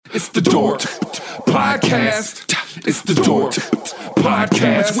It's the Dork Podcast. It's the Dork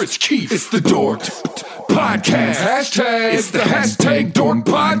Podcast. Rich Keefe. It's the Dork Podcast. Hashtag. It's the hashtag Dork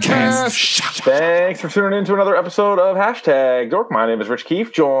Podcast. Thanks for tuning in to another episode of Hashtag Dork. My name is Rich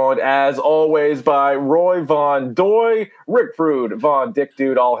Keefe, joined as always by Roy Von Doy, Rick Prude, Von Dick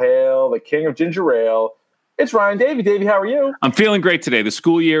Dude, all hail, the king of ginger ale. It's Ryan Davey. Davey, how are you? I'm feeling great today. The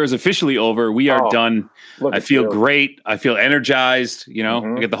school year is officially over. We are done. I feel great. I feel energized. You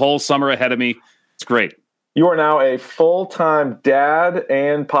know, I get the whole summer ahead of me. It's great. You are now a full-time dad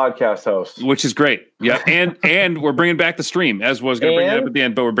and podcast host, which is great. Yeah, and we're bringing back the stream, as was going to bring that up at the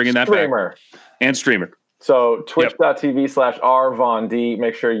end, but we're bringing that back. And streamer. So twitch.tv/rvond.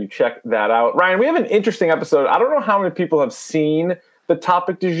 Make sure you check that out. Ryan, we have an interesting episode. I don't know how many people have seen the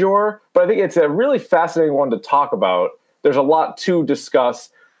topic du jour, but I think it's a really fascinating one to talk about. There's a lot to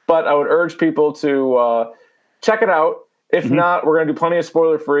discuss, but I would urge people to check it out. If not, we're going to do plenty of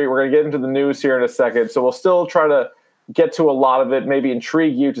spoiler-free. We're going to get into the news here in a second, so we'll still try to get to a lot of it, maybe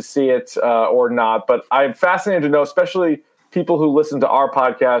intrigue you to see it or not. But I'm fascinated to know, especially people who listen to our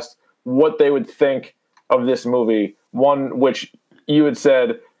podcast, what they would think of this movie, one which you had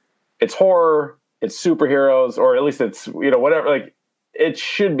said it's horror, it's superheroes, or at least it's, whatever, like, it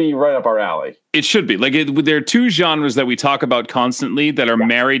should be right up our alley. It should be. Like, there are two genres that we talk about constantly that are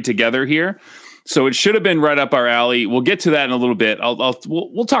married together here. So it should have been right up our alley. We'll get to that in a little bit.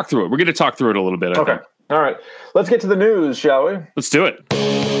 We'll talk through it. We're going to talk through it a little bit. I think. All right. Let's get to the news, shall we? Let's do it.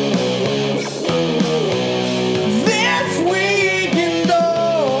 This week in Dork.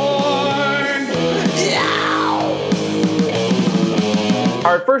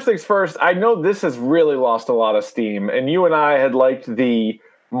 All right, first things first, I know this has really lost a lot of steam, and you and I had liked the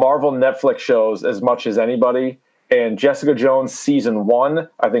Marvel Netflix shows as much as anybody, and Jessica Jones Season 1,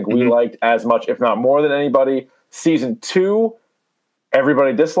 I think we liked as much, if not more than anybody. Season 2,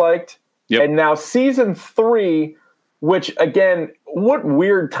 everybody disliked. Yep. And now Season 3, which, again, what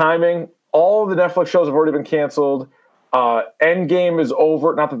weird timing. All of the Netflix shows have already been canceled. Endgame is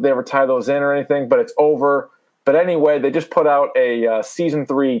over. Not that they ever tie those in or anything, but it's over. But anyway, they just put out a Season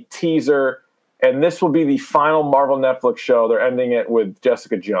 3 teaser, and this will be the final Marvel Netflix show. They're ending it with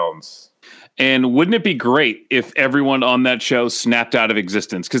Jessica Jones. And wouldn't it be great if everyone on that show snapped out of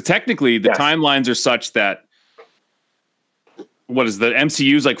existence? Because technically, the timelines are such that, what is the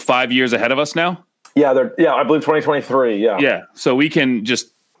MCU's like 5 years ahead of us now? Yeah, I believe 2023, Yeah, so we can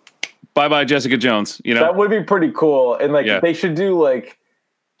just, bye-bye Jessica Jones, That would be pretty cool. And, they should do,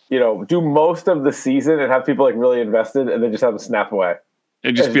 do most of the season and have people really invested, and then just have them snap away.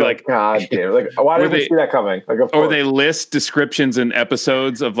 And just be like, God damn! Why didn't we see that coming? Or they list descriptions and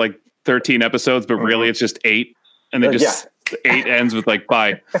episodes of 13 episodes, but really it's just 8, and they just 8 ends with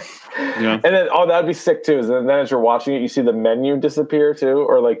bye. And then that'd be sick too. And then as you're watching it, you see the menu disappear too,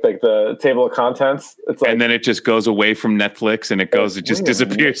 or the table of contents. It's and then it just goes away from Netflix, and it just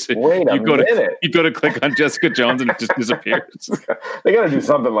disappears. Wait a minute. You go to click on Jessica Jones, and it just disappears. They got to do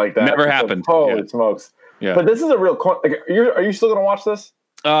something like that. Never happened. Holy smokes! Yeah. But this is a real. Are you still going to watch this?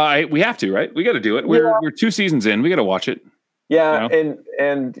 We have to, right? We got to do it. We're 2 seasons in. We got to watch it. Yeah, and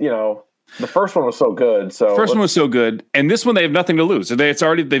the first one was so good. So first one was so good, and this one they have nothing to lose. They've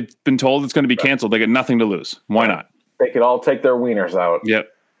been told it's going to be canceled. They got nothing to lose. Why not? They could all take their wieners out. Yep.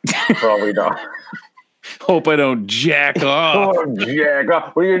 For all we know. Hope I don't jack off. Jack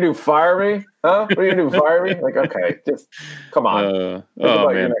off. What are you gonna do? Fire me? Huh? What are you gonna do? Fire me? Okay, just come on. Man.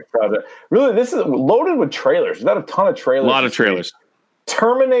 Your next project. Really, this is loaded with trailers. We've got a ton of trailers. A lot of trailers.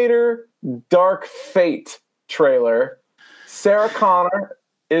 Terminator Dark Fate trailer. Sarah Connor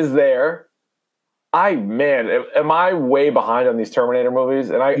is there. Am I way behind on these Terminator movies?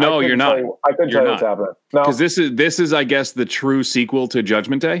 And you're not. I couldn't tell you what's happening. No, because this is, I guess, the true sequel to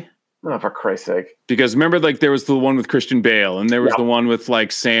Judgment Day. Oh, for Christ's sake! Because remember, there was the one with Christian Bale, and there was the one with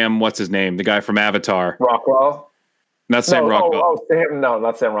Sam. What's his name? The guy from Avatar. Rockwell. Not Sam Rockwell.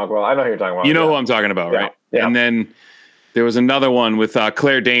 Not Sam Rockwell. I know who you're talking about. You know who I'm talking about, right? Yeah. And then there was another one with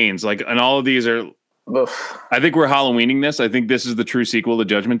Claire Danes. And all of these are. I think we're Halloweening this. I think this is the true sequel to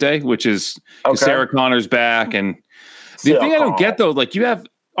Judgment Day, which is Sarah Connor's back. And the thing I don't get, though, you have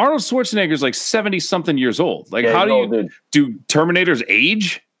Arnold Schwarzenegger's 70-something years old. How do Terminators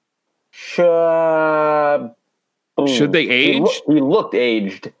age? Should they age? He looked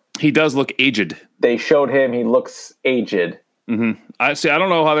aged. He does look aged. They showed him. He looks aged. Mm-hmm. I don't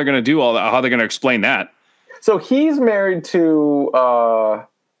know how they're going to do all that. How they're going to explain that. So he's married to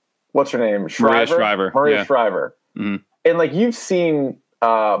what's her name? Shriver. Maria Shriver. Mm-hmm. And you've seen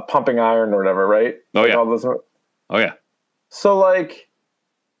Pumping Iron or whatever, right? Oh yeah. Oh yeah. So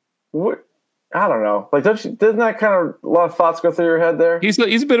what? I don't know. Like, doesn't that kind of a lot of thoughts go through your head there? He's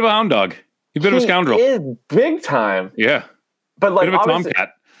a bit of a hound dog. He's a bit of a scoundrel. He is big time. Yeah. But like, bit of a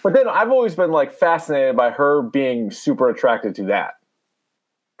tomcat. But then I've always been like fascinated by her being super attracted to that.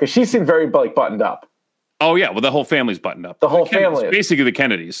 Because she seemed very like buttoned up. Oh yeah, well the whole family's buttoned up. The whole family, basically the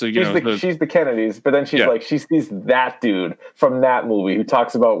Kennedys. So she's the Kennedys, but then she's like she sees that dude from that movie who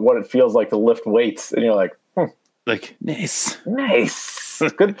talks about what it feels like to lift weights, and you're like, like nice.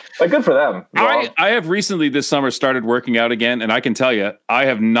 Good, good for them. I have recently this summer started working out again, and I can tell you, I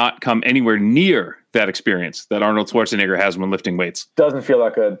have not come anywhere near that experience that Arnold Schwarzenegger has when lifting weights. Doesn't feel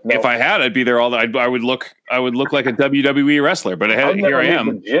that good. No. If I had, I'd be there all. I would look like a WWE wrestler, but here I am.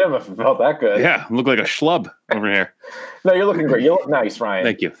 The gym if it felt that good. Yeah, I look like a schlub over here. No, you're looking great. You look nice, Ryan.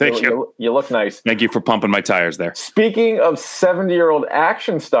 Thank you. You look nice. Thank you for pumping my tires there. Speaking of 70-year-old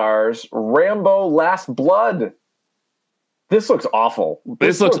action stars, Rambo: Last Blood. This looks awful.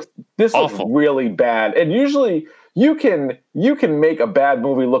 This looks really bad. And usually you can make a bad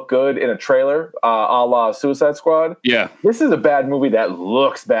movie look good in a trailer, a la Suicide Squad. Yeah. This is a bad movie that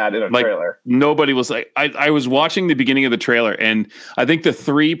looks bad in a trailer. Nobody was like, I was watching the beginning of the trailer, and I think the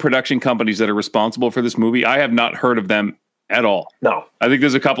 3 production companies that are responsible for this movie, I have not heard of them at all. No. I think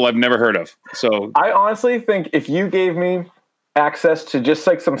there's a couple I've never heard of. So I honestly think if you gave me access to just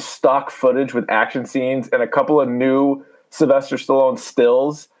like some stock footage with action scenes and a couple of new Sylvester Stallone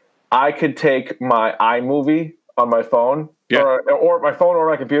stills, I could take my iMovie on my phone or my phone or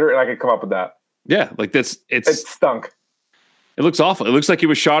my computer, and I could come up with that. Yeah, like this. It stunk. It looks awful. It looks like it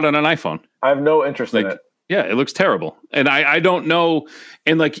was shot on an iPhone. I have no interest in it. Yeah, it looks terrible. And I don't know.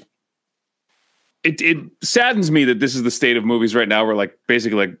 And like, it saddens me that this is the state of movies right now. We're like,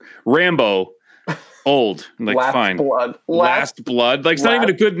 basically like Rambo, old. Like, fine. Last Blood. Like, it's not even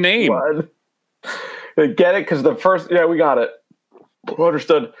a good name. Blood. Get it? Because the first, we got it.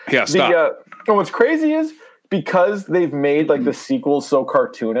 Understood. Yeah, stop. What's crazy is because they've made like the sequels so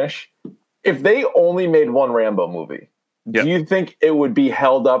cartoonish, if they only made one Rambo movie, do you think it would be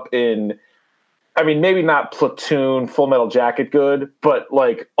held up in, I mean, maybe not Platoon, Full Metal Jacket good, but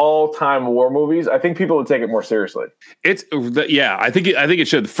like all-time war movies, I think people would take it more seriously. I think it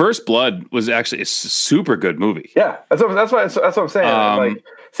should. First Blood was actually a super good movie. Yeah, that's what I'm saying. Like,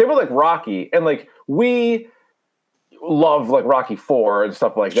 same with like Rocky, and like we love like Rocky 4 and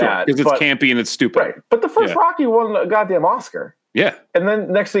stuff like that because it's campy and it's stupid. Right, but the first Rocky won a goddamn Oscar. Yeah, and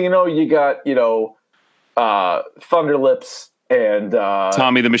then next thing you know, you got Thunder Lips and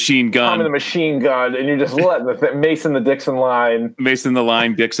Tommy the Machine Gun, and you're just letting Mason the Dixon line, Mason the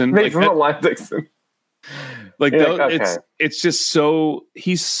Line Dixon. Like it's just so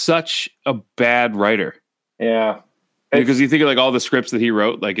he's such a bad writer. Yeah. Because you think of like all the scripts that he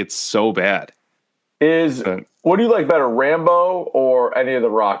wrote, like it's so bad. What do you like better, Rambo or any of the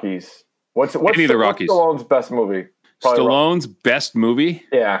Rockies? What's any of the Rockies? What's Stallone's best movie? Probably Stallone's best movie?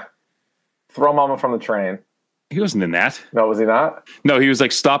 Yeah. Throw Mama from the Train. He wasn't in that. No, was he not? No, he was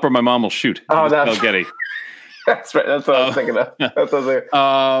like Stop or My Mom Will Shoot. Oh, that's Mel Getty. That's right. That's what I was thinking of. That's what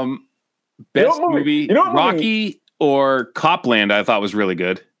I was thinking. Best movie, Rocky or Copland, I thought was really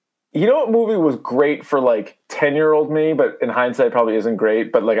good. You know what movie was great for like 10-year-old me, but in hindsight probably isn't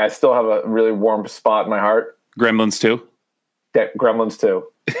great, but like I still have a really warm spot in my heart? Gremlins 2? Gremlins 2.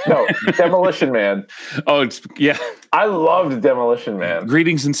 No, Demolition Man. Oh, yeah. I loved Demolition Man.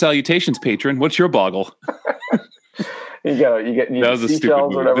 Greetings and salutations, patron. What's your boggle? You get that was a stupid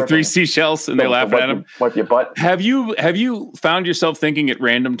movie. Or whatever. The 3 seashells, and they laugh at him. Wipe your butt. Have you found yourself thinking at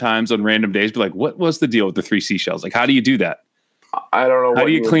random times on random days, but like, what was the deal with the 3 seashells? Like, how do you do that? I don't know. How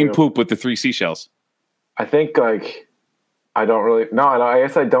do you clean poop with the 3 seashells? I think like I don't really. No, I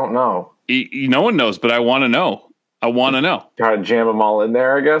guess I don't know. No one knows, but I want to know. Try to jam them all in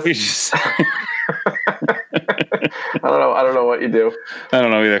there, I guess. I don't know what you do. I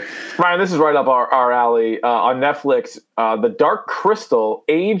don't know either. Ryan, this is right up our alley. On Netflix, the Dark Crystal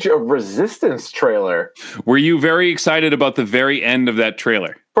Age of Resistance trailer. Were you very excited about the very end of that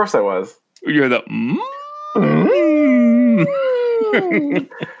trailer? Of course I was. You're the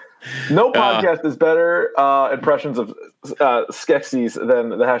No podcast is better impressions of Skeksis than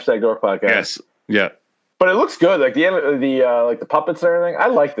the #Dork Podcast. Yes. Yeah. But it looks good, like the puppets and everything. I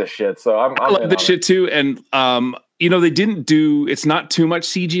like this shit, so I like this shit too. And they didn't do. It's not too much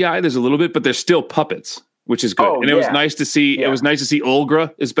CGI. There's a little bit, but there's still puppets, which is good. It was nice to see. Yeah. It was nice to see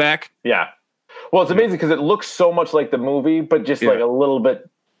Olga is back. Yeah. Well, it's amazing because it looks so much like the movie, but just like a little bit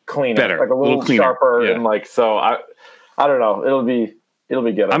cleaner, better, like a little sharper, and like so. I don't know. It'll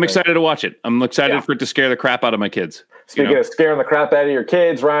be good. I'm excited to watch it. I'm excited for it to scare the crap out of my kids. Speaking of scaring the crap out of your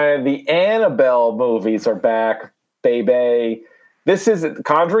kids, Ryan, the Annabelle movies are back, baby. This is the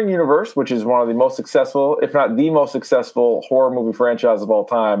Conjuring universe, which is one of the most successful, if not the most successful horror movie franchise of all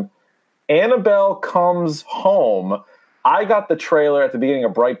time. Annabelle Comes Home. I got the trailer at the beginning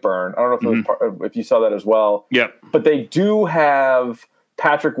of Brightburn. I don't know if if you saw that as well. Yep. But they do have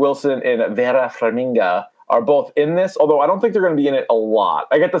Patrick Wilson and Vera Farmiga are both in this, although I don't think they're going to be in it a lot.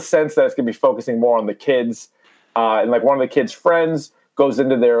 I get the sense that it's going to be focusing more on the kids. And like one of the kids' friends goes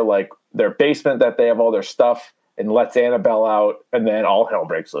into their basement that they have all their stuff and lets Annabelle out, and then all hell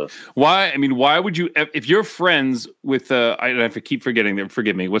breaks loose. Why? I mean, why would you? If you're friends with, I keep forgetting them.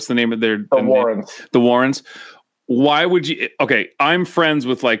 Forgive me. What's the name of their? The Warrens. The Warrens. Why would you? Okay, I'm friends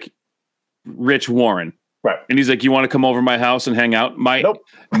with like Rich Warren, right? And he's like, "You want to come over to my house and hang out?" Nope.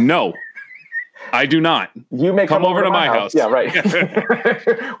 No, I do not. You may come over to my house. Yeah, right.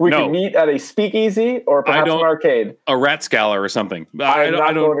 We can meet at a speakeasy or perhaps an arcade. A Ratscaler or something. I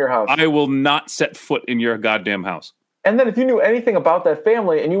don't go to your house. I will not set foot in your goddamn house. And then if you knew anything about that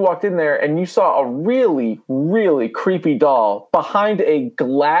family and you walked in there and you saw a really, really creepy doll behind a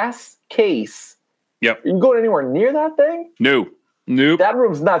glass case. Yep. You going anywhere near that thing? No. Nope. That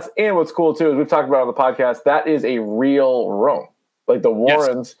room's nuts. And what's cool too is we've talked about on the podcast, that is a real room. Like the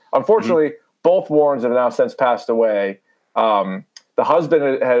Warrens, unfortunately, both Warrens have now since passed away. The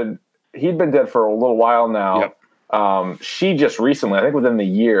husband he'd been dead for a little while now. Yep. She just recently, I think within the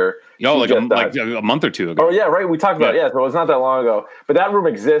year. Like a month or two ago. Oh yeah, right. We talked about it. Yeah, so it's not that long ago. But that room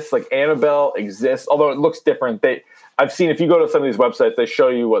exists. Like Annabelle exists, although it looks different. I've seen, if you go to some of these websites, they show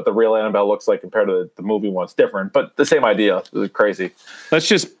you what the real Annabelle looks like compared to the movie one. It's different, but the same idea. It was crazy. Let's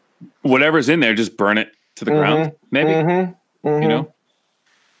just, whatever's in there, just burn it to the ground, maybe. You know?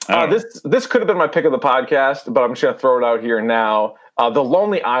 This could have been my pick of the podcast, but I'm just going to throw it out here now. The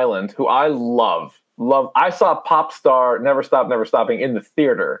Lonely Island, who I love. I saw Pop Star Never Stop, Never Stopping in the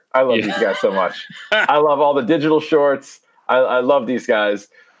theater. I love these guys so much. I love all the digital shorts. I love these guys.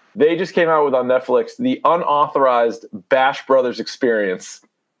 They just came out with on Netflix the unauthorized Bash Brothers Experience,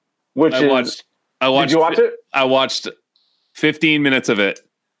 which did you watch it? I watched 15 minutes of it.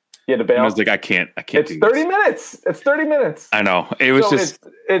 You had to bail? And I was like, I can't. It's 30 minutes. It's 30 minutes. I know. It was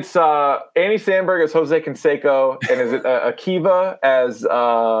It's Andy Samberg as Jose Canseco, and is it Akiva as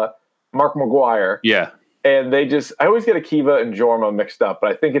Mark McGuire? Yeah. And I always get Akiva and Jorma mixed up,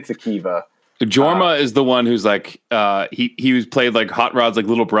 but I think it's Akiva. Jorma is the one who's like he was played like Hot Rod's like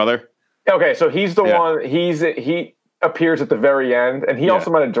little brother. Okay, so he's the one. He appears at the very end, and he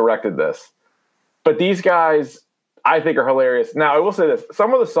also might have directed this. But these guys, I think, are hilarious. Now, I will say this: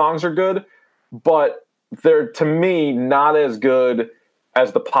 some of the songs are good, but they're, to me, not as good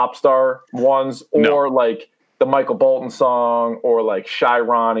as the Pop Star ones, or like the Michael Bolton song, or like Shy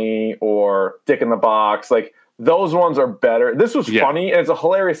Ronnie, or Dick in the Box. Like, those ones are better. This was funny, and it's a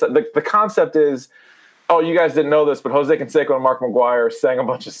hilarious. The concept is, you guys didn't know this, but Jose Canseco and Mark McGuire sang a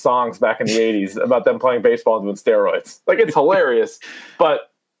bunch of songs back in the 80s about them playing baseball and doing steroids. Like, it's hilarious,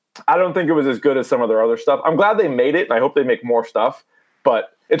 but I don't think it was as good as some of their other stuff. I'm glad they made it, and I hope they make more stuff.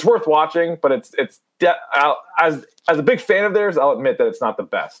 But it's worth watching. But as a big fan of theirs, I'll admit that it's not the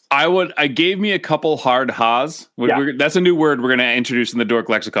best. I gave me a couple hard ha's. That's a new word we're going to introduce in the Dork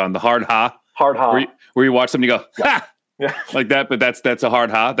Lexicon. The hard ha. Hard ha. Where you watch something, you go ha, like that. But that's a hard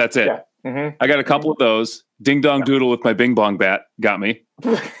ha. That's it. Yeah. Mm-hmm. I got a couple of those. Ding dong doodle with my bing bong bat got me.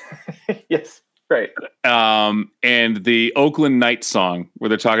 Yes. Great. And the Oakland Nights song where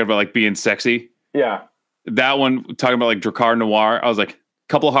they're talking about like being sexy. Yeah. That one talking about like Drakkar Noir. I was like, a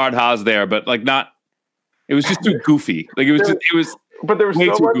couple of hard ha's there, but like not. It was just too goofy. Like it was. But there was so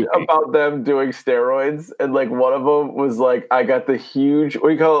much about them doing steroids, and like one of them was like, I got the huge, what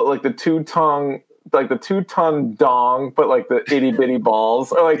do you call it, like the 2-ton dong, but like the itty bitty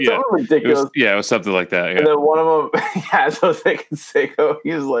balls, or like something ridiculous. It was something like that. Yeah. And then one of them, Jose Canseco,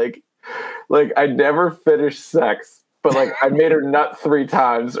 he's like I never finished sex, but like I made her nut 3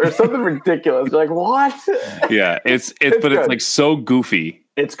 times, or something ridiculous. You're like, what? Yeah, it's like so goofy.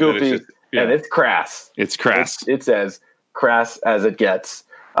 It's goofy, and it's crass. It's crass. It's as crass as it gets.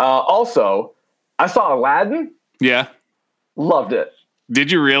 Also, I saw Aladdin. Yeah. Loved it.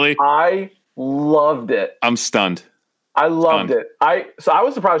 Did you really? I loved it. I'm stunned. I loved it. I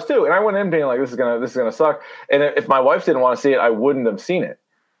was surprised too, and I went in being like, "This is gonna suck." And if my wife didn't want to see it, I wouldn't have seen it.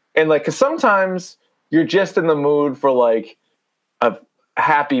 And like, because sometimes you're just in the mood for like a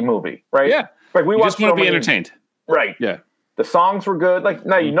happy movie, right? Yeah. Like we just want to be entertained, right? Yeah. The songs were good. Like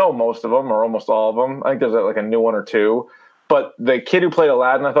now you know most of them or almost all of them. I think there's like a new one or two. But the kid who played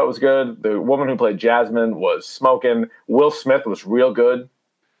Aladdin, I thought was good. The woman who played Jasmine was smoking. Will Smith was real good.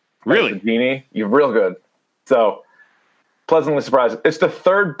 Really? The genie, you're real good. So pleasantly surprised. It's the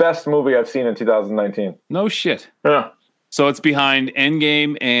 3rd best movie I've seen in 2019. No shit. Yeah. So it's behind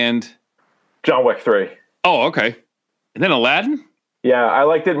Endgame and John Wick 3. Oh, okay. And then Aladdin? Yeah, I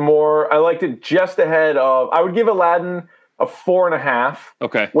liked it more. I liked it just ahead of. I would give Aladdin a 4.5.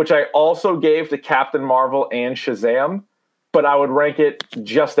 Okay. Which I also gave to Captain Marvel and Shazam, but I would rank it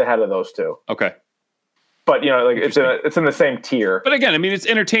just ahead of those two. Okay. But like it's in the same tier. But again, I mean, it's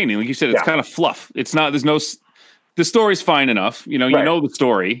entertaining. Like you said, it's kind of fluff. It's not. There's no. The story's fine enough. You know the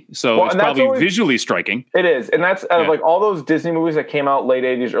story, so it's probably visually striking. It is, and that's out of like all those Disney movies that came out late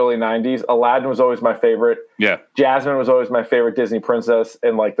 80s, early 90s. Aladdin was always my favorite. Yeah. Jasmine was always my favorite Disney princess,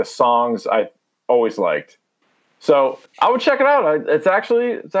 and like the songs I always liked. So I would check it out. It's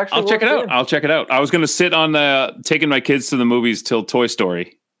actually. I'll check it out. I'll check it out. I was going to sit on taking my kids to the movies till Toy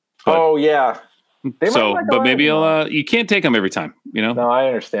Story. Oh yeah. But maybe you can't take them every time. No, I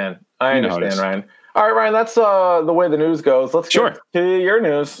understand. Ryan. All right, Ryan, that's the way the news goes. Let's get to your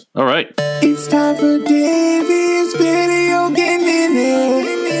news. All right. It's time for Davey's Video Game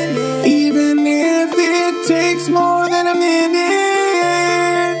Minute. Even if it takes more than a minute.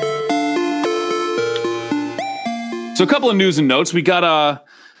 So a couple of news and notes. We got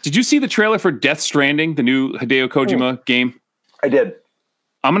did you see the trailer for Death Stranding, the new Hideo Kojima game? I did.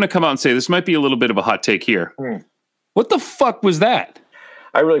 I'm going to come out and say this might be a little bit of a hot take here. What the fuck was that?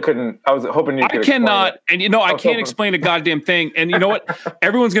 I really couldn't. I was hoping you could. I cannot. And I can't explain a goddamn thing. And you know what?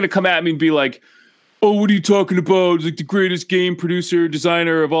 Everyone's going to come at me and be like, oh, what are you talking about? It's like the greatest game producer,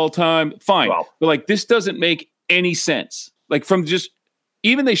 designer of all time. Fine. Wow. But like, this doesn't make any sense. Like from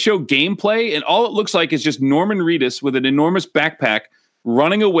even they show gameplay and all it looks like is just Norman Reedus with an enormous backpack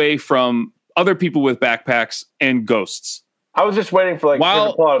running away from other people with backpacks and ghosts. I was just waiting for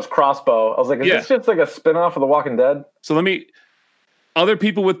to pull out his crossbow. I was like, is this just like a spinoff of The Walking Dead? So other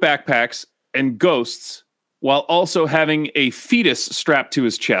people with backpacks and ghosts while also having a fetus strapped to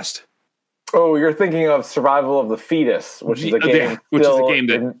his chest. Oh, you're thinking of Survival of the Fetus, which is a game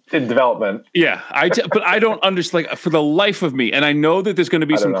in development. Yeah, but I don't understand, for the life of me, and I know that there's going to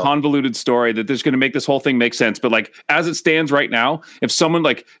be some convoluted story that there's going to make this whole thing make sense, but as it stands right now, if someone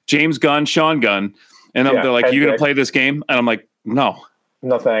like James Gunn, Sean Gunn, and they're like, you going to play this game? And I'm like, no.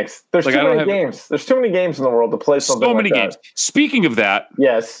 No, thanks. There's too many games. There's too many games in the world to play something so many games. Speaking of that,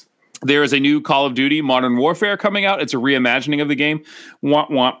 yes, there is a new Call of Duty Modern Warfare coming out. It's a reimagining of the game.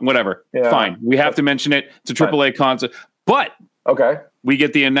 Whatever. Yeah. Fine. We have to mention it. It's a AAA console. But we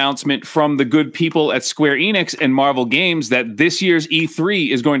get the announcement from the good people at Square Enix and Marvel Games that this year's E3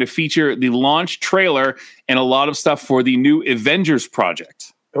 is going to feature the launch trailer and a lot of stuff for the new Avengers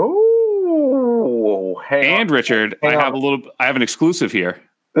project. Ooh, Richard, I have an exclusive here.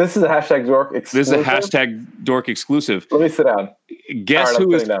 This is a hashtag Dork exclusive. This is a hashtag Dork exclusive. Let me sit down.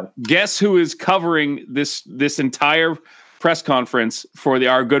 Guess who is covering this entire press conference for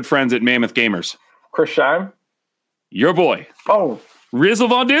our good friends at Mammoth Gamers? Chris Scheim? Your boy. Oh. Rizzle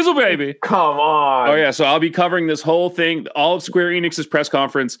Von Dizzle, baby. Come on. Oh, yeah. So I'll be covering this whole thing, all of Square Enix's press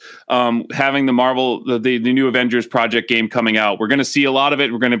conference, having the Marvel, the new Avengers project game coming out. We're going to see a lot of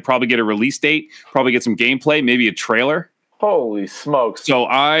it. We're going to probably get a release date, probably get some gameplay, maybe a trailer. Holy smokes. So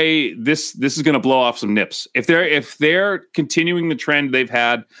this is going to blow off some nips. If they're continuing the trend they've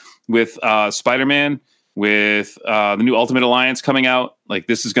had with Spider-Man, with the new Ultimate Alliance coming out,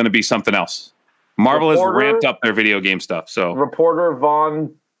 this is going to be something else. Marvel has ramped up their video game stuff. So Reporter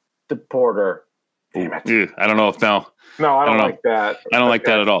Von Deporter. Damn it. I don't know if No, I don't like that. I don't like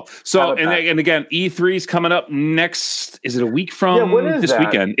that at all. So and again, E3 is coming up next. Is it a week from this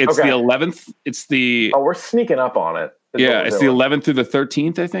weekend? It's the 11th. It's the we're sneaking up on it. It's the 11th through the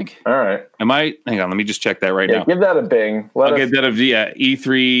 13th, I think. All right. Hang on, let me just check that now. Give that a bing. I'll get that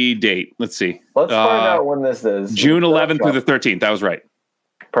E3 date. Let's see. Let's find out when this is. June 11th through the 13th. That was right.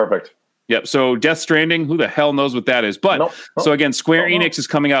 Perfect. Yep. So Death Stranding, who the hell knows what that is? But so again, Square Enix is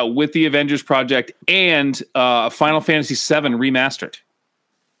coming out with the Avengers project and Final Fantasy VII Remastered,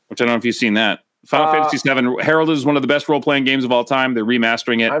 which I don't know if you've seen that. Final Fantasy VII Herald is one of the best role-playing games of all time. They're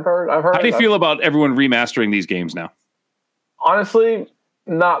remastering it. I've heard. How do you feel about everyone remastering these games now? Honestly,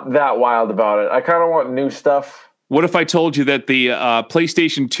 not that wild about it. I kind of want new stuff. What if I told you that the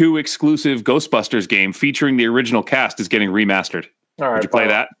PlayStation 2 exclusive Ghostbusters game featuring the original cast is getting remastered? All right, would you play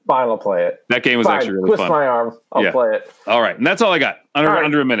that? Fine, I'll play it. That game was actually really fun. Twist my arm. I'll play it. All right, and that's all I got.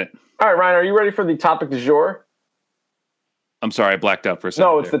 Under a minute. All right, Ryan, are you ready for the topic du jour? I'm sorry, I blacked out for a second.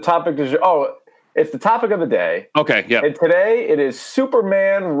 No, it's the topic du jour. Oh, it's the topic of the day. Okay, yeah. And today it is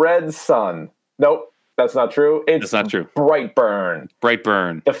Superman Red Sun. Nope, that's not true. That's not true. Brightburn.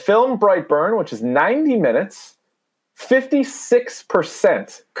 Brightburn. The film Brightburn, which is 90 minutes,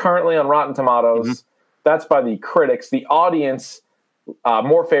 56% currently on Rotten Tomatoes. Mm-hmm. That's by the critics. The audience,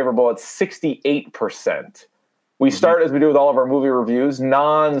 more favorable at 68%. We start, as we do with all of our movie reviews,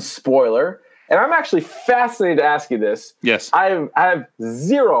 non-spoiler. And I'm actually fascinated to ask you this. Yes. I have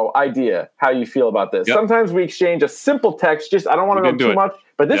zero idea how you feel about this. Yep. Sometimes we exchange a simple text, I don't want to know too much.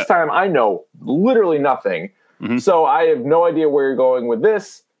 But this time I know literally nothing. Mm-hmm. So I have no idea where you're going with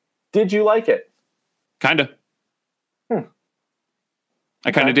this. Did you like it? Kind of.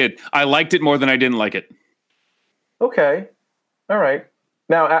 I kind of did. I liked it more than I didn't like it. Okay. All right.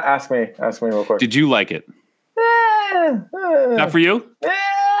 Now ask me real quick. Did you like it? Not for you?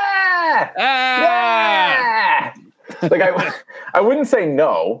 Like I wouldn't say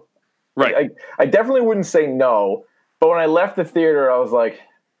no. Right. I definitely wouldn't say no. But when I left the theater, I was like,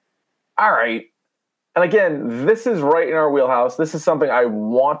 all right. And again, this is right in our wheelhouse. This is something I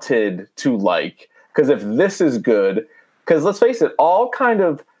wanted to like. Because if this is good, because let's face it, all kind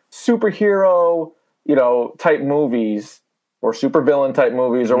of superhero, type movies or supervillain type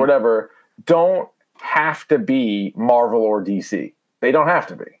movies or whatever don't have to be Marvel or DC. They don't have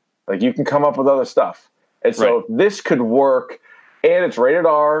to be. Like, you can come up with other stuff. And so if this could work, and it's rated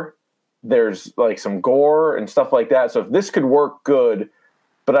R, there's like some gore and stuff like that. So if this could work, good.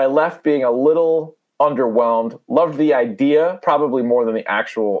 But I left being a little underwhelmed. Loved the idea, probably more than the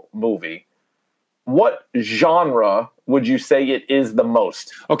actual movie. What genre would you say it is the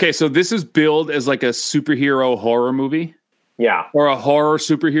most? Okay, so this is billed as like a superhero horror movie. Yeah. Or a horror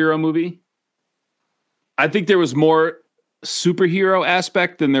superhero movie. I think there was more superhero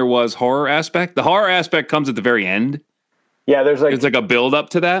aspect than there was horror aspect. The horror aspect comes at the very end. Yeah, there's like a build up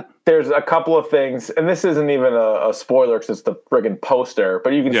to that. There's a couple of things, and this isn't even a spoiler because it's the friggin' poster,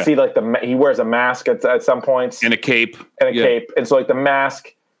 but you can see like he wears a mask at some points. And a cape. And so like the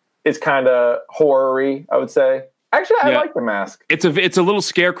mask is kind of horror-y, I would say. Actually, I like the mask. It's a little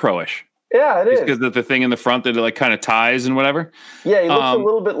scarecrowish. Yeah, it is. Because of the thing in the front that it like kind of ties and whatever. Yeah, he looks a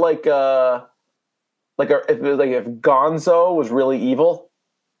little bit like if Gonzo was really evil.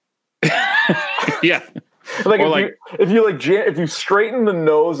 Yeah. If you straighten the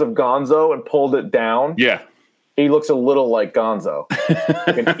nose of Gonzo and pulled it down, he looks a little like Gonzo,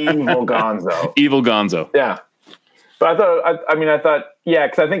 like an evil Gonzo. Evil Gonzo. Yeah, but I thought,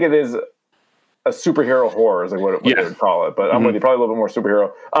 because I think it is a superhero horror is like what they would call it. But I'm with you, probably a little bit more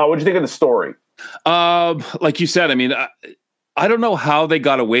superhero. What did you think of the story? Like you said, I mean, I don't know how they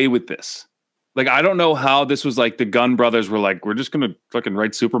got away with this. Like, I don't know how this was like the Gunn brothers were like, we're just gonna fucking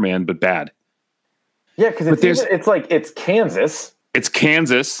write Superman, but bad. Yeah, because it's Kansas. It's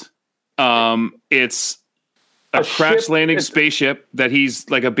Kansas. It's a crash landing spaceship that he's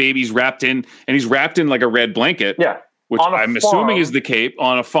like a baby's wrapped in, and he's wrapped in like a red blanket. Yeah. Which I'm assuming is the cape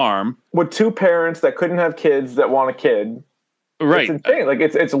on a farm. With two parents that couldn't have kids that want a kid. Right. It's insane. Like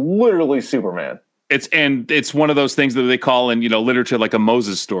it's literally Superman. It's one of those things that they call in, literature like a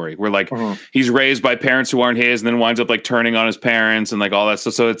Moses story, where like he's raised by parents who aren't his and then winds up like turning on his parents and like all that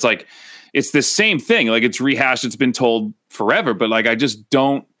stuff. So it's like it's the same thing. Like it's rehashed, it's been told forever, but like I just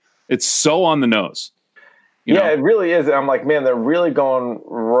don't, it's so on the nose. You know? It really is. I'm like, man, they're really going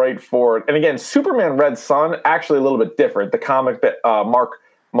right for it. And again, Superman Red Son, actually a little bit different. The comic that Mark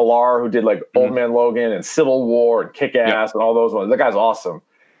Millar, who did like Old Man Logan and Civil War and Kick-Ass and all those ones. That guy's awesome.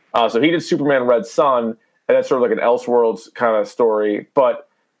 So he did Superman Red Son, and that's sort of like an Elseworlds kind of story. But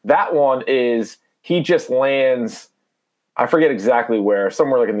that one is he just lands, I forget exactly where,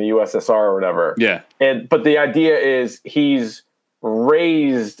 somewhere like in the USSR or whatever. Yeah. But the idea is he's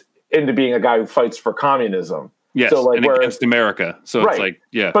raised into being a guy who fights for communism. Yes, so like, and against America. So it's like,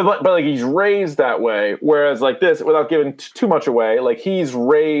 But like he's raised that way. Whereas like this, without giving too much away, like he's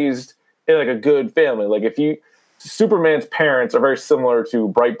raised in like a good family. Like Superman's parents are very similar to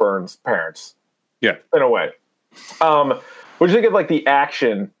Brightburn's parents. Yeah. In a way. What do you think of like the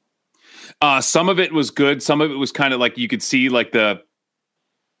action? Some of it was good. Some of it was kind of like you could see like I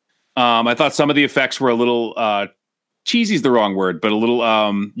thought some of the effects were a little cheesy is the wrong word, but a little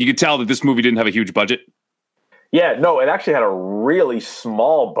you could tell that this movie didn't have a huge budget. Yeah, no, it actually had a really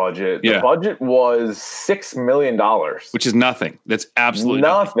small budget. The budget was $6 million. Which is nothing. That's absolutely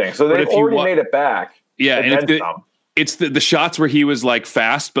nothing. So they've already made it back. Yeah, and it's the shots where he was like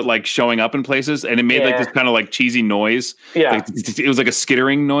fast, but like showing up in places, and it made like this kind of like cheesy noise. Yeah, like, it was like a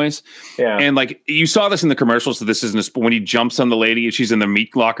skittering noise. Yeah, and like you saw this in the commercials. So this isn't when he jumps on the lady and she's in the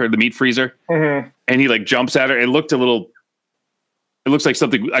meat locker, the meat freezer, and he like jumps at her. It looked a little. It looks like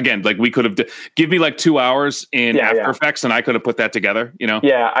something again, like we could have. Give me like 2 hours in After Effects, and I could have put that together.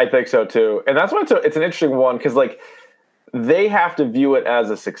 Yeah, I think so too, and that's why it's an interesting one because like they have to view it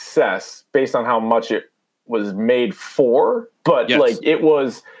as a success based on how much it was made for, but like it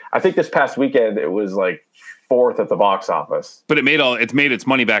was, I think this past weekend it was like 4th at the box office. But it's made its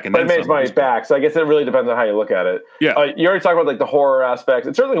money back, and then it made its money back. So I guess it really depends on how you look at it. Yeah, you already talked about like the horror aspects.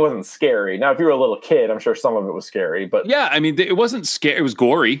 It certainly wasn't scary. Now, if you were a little kid, I'm sure some of it was scary. But yeah, I mean, it wasn't scary. It was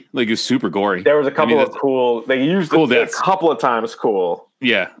gory. Like it was super gory. There was a couple of cool. They used it a couple of times. Cool.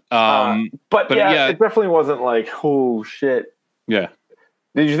 Yeah. But yeah, it definitely wasn't like, oh shit. Yeah.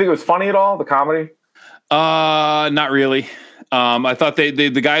 Did you think it was funny at all? The comedy? Not really. I thought the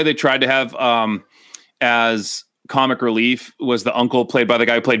guy they tried to have as comic relief was the uncle played by the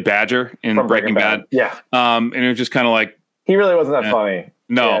guy who played Badger in Breaking Bad. Yeah. And it was just kind of like, he really wasn't that funny.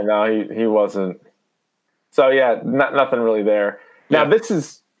 No. Yeah, no, he wasn't. So yeah, nothing really there. Now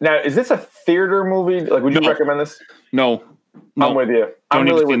is this a theater movie? Like, would you recommend this? No. I'm with you. Don't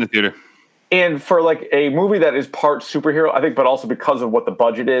need to see in the theater. And for like a movie that is part superhero, I think, but also because of what the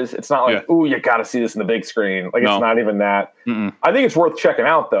budget is, it's not like, ooh, you got to see this in the big screen. Like, it's not even that. Mm-mm. I think it's worth checking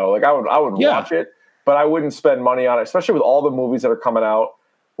out, though. Like, I would watch it, but I wouldn't spend money on it, especially with all the movies that are coming out,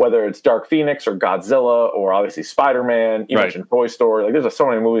 whether it's Dark Phoenix or Godzilla or obviously Spider-Man. You mentioned Toy Story. Like, there's so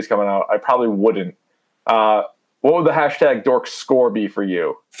many movies coming out. I probably wouldn't. What would the hashtag dork score be for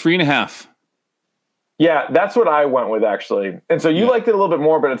you? 3.5. Yeah, that's what I went with, actually. And so you liked it a little bit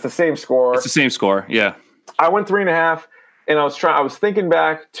more, but it's the same score. It's the same score, yeah. I went 3.5, and I was thinking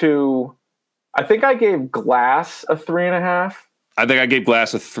back to, I think I gave Glass a 3.5. I think I gave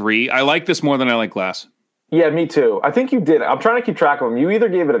Glass a 3. I like this more than I like Glass. Yeah, me too. I think you did. I'm trying to keep track of them. You either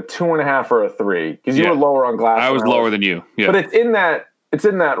gave it a 2.5 or a 3, because you were lower on Glass. I was lower than you. Yeah, but it's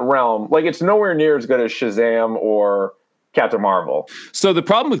in that realm. Like, it's nowhere near as good as Shazam or Captain Marvel. So the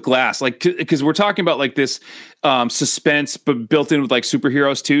problem with Glass, like, because we're talking about like this suspense, but built in with like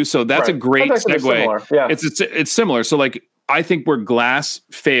superheroes too. So that's a great segue. Yeah, it's similar. So like, I think where Glass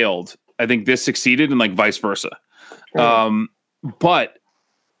failed, I think this succeeded, and like vice versa. But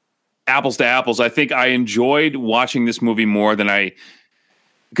apples to apples, I think I enjoyed watching this movie more than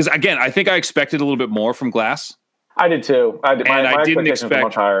because again, I think I expected a little bit more from Glass. I did too. I didn't expect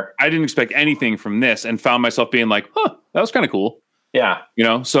much higher. I didn't expect anything from this, and found myself being like, "Huh, that was kind of cool." Yeah,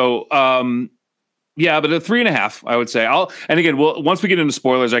 So yeah, but a 3.5, I would say. And again, once we get into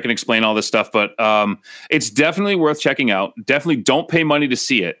spoilers, I can explain all this stuff. But it's definitely worth checking out. Definitely don't pay money to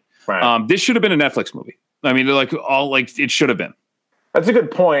see it. Right. This should have been a Netflix movie. I mean, it should have been. That's a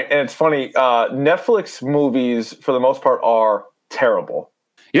good point, and it's funny. Netflix movies, for the most part, are terrible.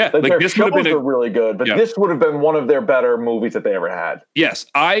 Yeah, like this would have been really good, but this would have been one of their better movies that they ever had. Yes,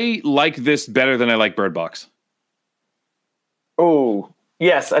 I like this better than I like Bird Box. Oh,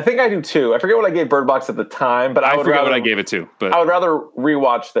 yes, I think I do too. I forget what I gave Bird Box at the time, but I forget what I gave it to. But I would rather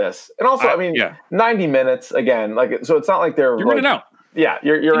rewatch this. And also, I mean, 90 minutes again, like, so it's not like they're in and out. Yeah,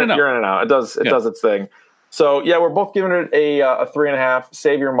 you're in and out. It does its thing. So yeah, we're both giving it a 3.5.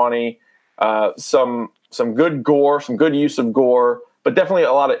 Save your money. Some good gore, some good use of gore. But definitely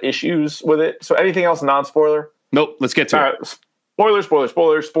a lot of issues with it. So anything else non-spoiler? Nope. Let's get to it. Spoilers.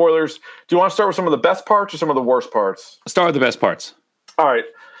 Do you want to start with some of the best parts or some of the worst parts? Start with the best parts. All right.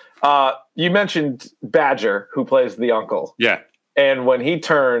 You mentioned Badger, who plays the uncle. Yeah. And when he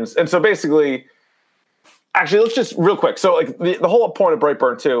turns, and so basically, actually, let's just real quick. So like the whole point of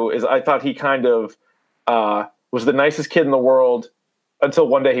Brightburn 2 is I thought he kind of was the nicest kid in the world until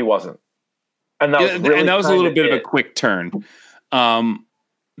one day he wasn't. And that was a little bit of a quick turn.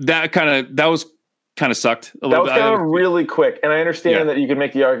 That was kind of sucked a little bit. That was kind of really quick. And I understand that you can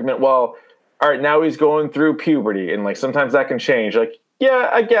make the argument, well, all right, now he's going through puberty and like sometimes that can change. Like, yeah,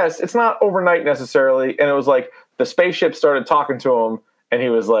 I guess it's not overnight necessarily. And it was like the spaceship started talking to him and he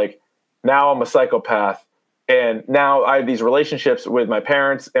was like, now I'm a psychopath. And now I have these relationships with my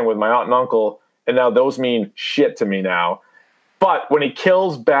parents and with my aunt and uncle. And now those mean shit to me now. But when he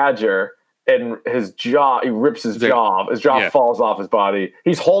kills Badger, and he rips his jaw. His jaw falls off his body.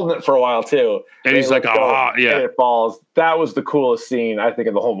 He's holding it for a while too. And he's like, and it falls. That was the coolest scene, I think,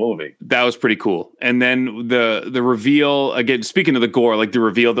 in the whole movie. That was pretty cool. And then the reveal, again, speaking of the gore, like the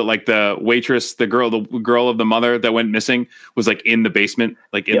reveal that like the waitress, the girl of the mother that went missing was like in the basement,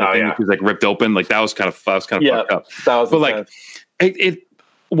 like in the thing that was like ripped open. Like that was kind of fucked up. That was intense. Like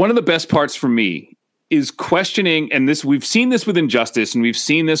one of the best parts for me is questioning, and this we've seen this with Injustice, and we've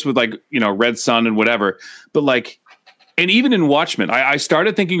seen this with like, Red Sun and whatever, but like, and even in Watchmen, I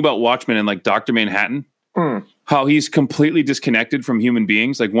started thinking about Watchmen and like Dr. Manhattan, how he's completely disconnected from human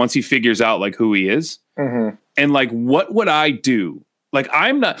beings. Like once he figures out like who he is, and like, what would I do? Like,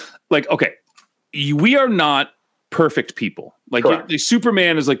 I'm not like, okay, we are not perfect people. Like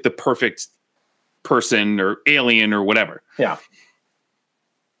Superman is like the perfect person or alien or whatever. Yeah.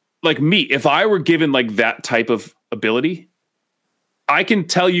 Like me, if I were given like that type of ability, I can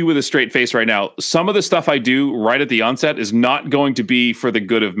tell you with a straight face right now, some of the stuff I do right at the onset is not going to be for the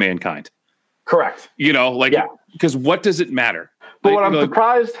good of mankind. Correct. Because what does it matter? But what I'm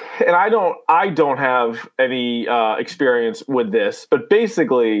surprised, and I don't have any experience with this, but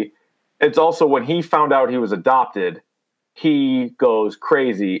basically, it's also when he found out he was adopted, he goes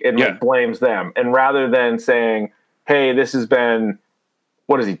crazy and blames them. And rather than saying, "Hey, this has been,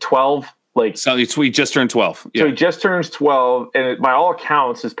 what is he, 12?" So he just turned 12. So he just turns 12, and by all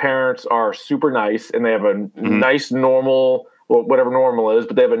accounts, his parents are super nice, and they have a nice normal, whatever normal is,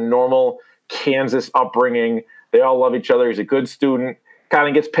 but they have a normal Kansas upbringing. They all love each other. He's a good student, kind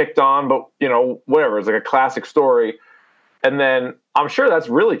of gets picked on, but whatever. It's like a classic story. And then I'm sure that's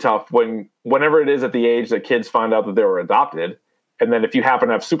really tough whenever it is at the age that kids find out that they were adopted. And then if you happen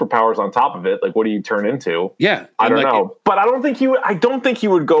to have superpowers on top of it, like what do you turn into? Yeah. I don't know. But I don't think he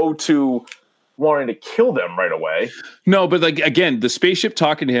would go to wanting to kill them right away. No, but again, the spaceship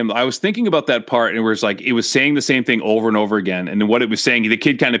talking to him, I was thinking about that part, and it was saying the same thing over and over again. And then what it was saying, the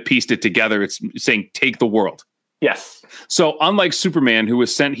kid kind of pieced it together. It's saying, take the world. Yes. So unlike Superman, who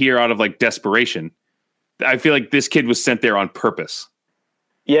was sent here out of desperation, I feel like this kid was sent there on purpose.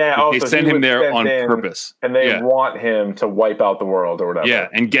 Yeah. They sent him there on purpose. And they want him to wipe out the world or whatever. Yeah.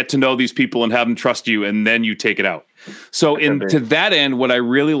 And get to know these people and have them trust you, and then you take it out. So to that end, what I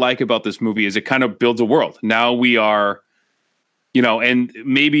really like about this movie is it kind of builds a world. Now we are, and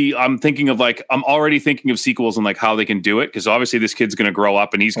maybe I'm thinking of I'm already thinking of sequels and how they can do it. Because obviously this kid's going to grow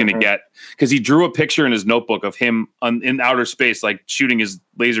up and he's going to because he drew a picture in his notebook of him in outer space, shooting his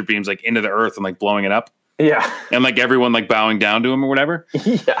laser beams into the earth and blowing it up. Yeah. And everyone bowing down to him or whatever.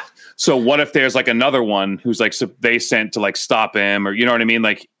 Yeah. So what if there's another one who's they sent to stop him, or you know what I mean?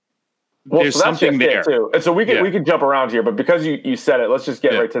 There's something there too. And so we can jump around here, but because you said it, let's just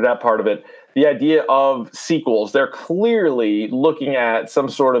get right to that part of it. The idea of sequels, they're clearly looking at some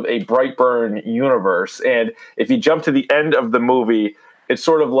sort of a Brightburn universe. And if you jump to the end of the movie, it's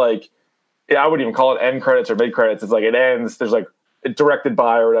sort of I wouldn't even call it end credits or mid credits. It's it ends, there's directed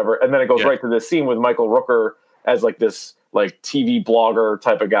by or whatever. And then it goes right to this scene with Michael Rooker as this TV blogger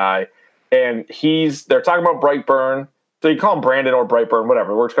type of guy. And they're talking about Brightburn. So you call him Brandon or Brightburn,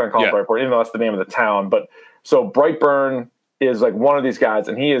 whatever. We're just going to call him Brightburn, even though that's the name of the town. But so Brightburn is one of these guys,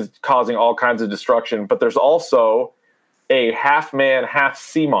 and he is causing all kinds of destruction. But there's also a half man, half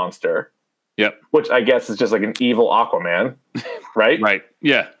sea monster. Yep. Which I guess is just an evil Aquaman, right? Right.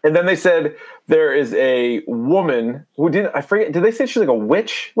 Yeah. And then they said there is a woman who did they say she's a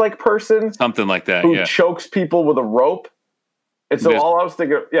witch-like person? Something like that, who chokes people with a rope. And so all I was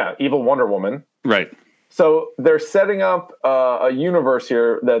thinking, evil Wonder Woman. Right. So they're setting up a universe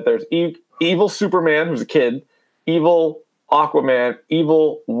here that there's evil Superman, who's a kid, evil Aquaman,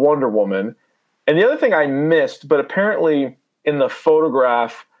 evil Wonder Woman. And the other thing I missed, but apparently in the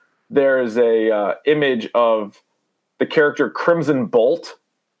photograph, there's a image of the character Crimson Bolt,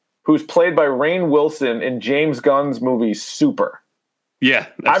 who's played by Rainn Wilson in James Gunn's movie Super. Yeah.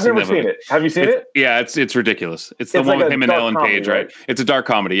 I've never seen it. Have you seen it? Yeah, it's ridiculous. It's the one with him and Ellen Page, right? It's a dark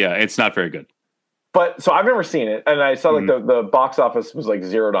comedy. Yeah, it's not very good. But so I've never seen it, and I saw the box office was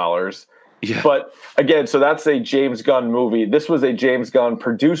 $0. Yeah. But again, so that's a James Gunn movie. This was a James Gunn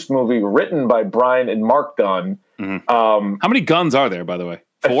produced movie written by Brian and Mark Gunn. Mm-hmm. How many Guns are there, by the way?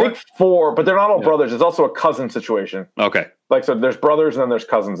 4? I think 4, but they're not all brothers. It's also a cousin situation. Okay. So there's brothers and then there's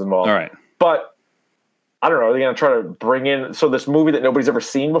cousins involved. All right. But I don't know. Are they going to try to bring in this movie that nobody's ever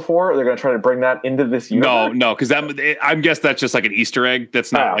seen before? Are they going to try to bring that into this universe? No, because I guess that's just an Easter egg.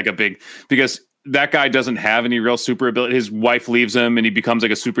 That's not a big, because that guy doesn't have any real super ability. His wife leaves him and he becomes a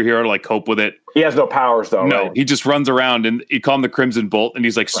superhero to cope with it. He has no powers though. No, right? He just runs around, and you call him the Crimson Bolt, and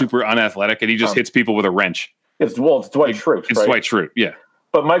he's super unathletic, and he just hits people with a wrench. It's Dwight Schrute. It's Dwight Schrute. Yeah.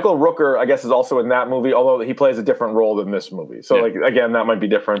 But Michael Rooker, I guess, is also in that movie, although he plays a different role than this movie. So, again, that might be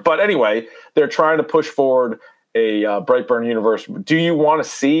different. But anyway, they're trying to push forward a Brightburn universe. Do you want to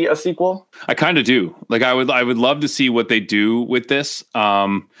see a sequel? I kind of do. I would love to see what they do with this.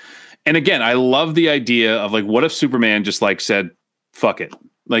 And again, I love the idea of what if Superman just said, "Fuck it."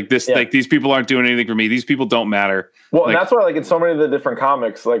 These people aren't doing anything for me. These people don't matter. Well, and that's why, in so many of the different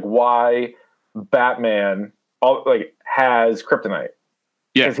comics, why Batman has kryptonite.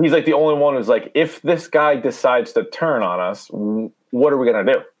 Yeah, because he's the only one who's if this guy decides to turn on us, what are we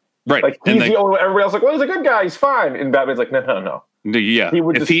gonna do? Right, he's the only one. Everybody else well, he's a good guy, he's fine. And Batman's no. Yeah, he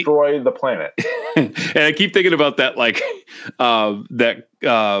would destroy the planet. And I keep thinking about that,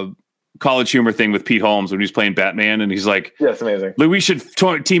 that College Humor thing with Pete Holmes when he's playing Batman, and he's like, "Yeah, it's amazing. We should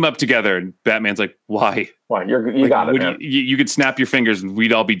team up together." And Batman's like, "Why? Why? You got it, man. You could snap your fingers and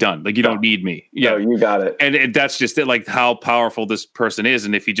we'd all be done. Like you don't need me. Yeah, no, you got it." And that's just it, like how powerful this person is.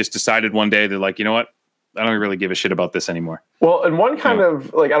 And if he just decided one day, they're like, you know what? I don't really give a shit about this anymore. Well, and one kind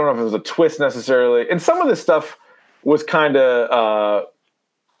of like I don't know if it was a twist necessarily, and some of this stuff was kind of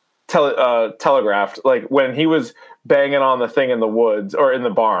telegraphed, like when he was banging on the thing in the woods or in the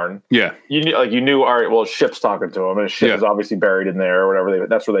barn. Yeah, you knew. All right, well, Ship's talking to him, and his ship is obviously buried in there or whatever.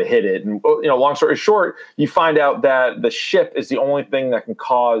 That's where they hid it. And long story short, you find out that the ship is the only thing that can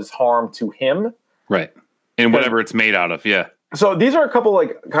cause harm to him, right? And whatever it's made out of, yeah. So these are a couple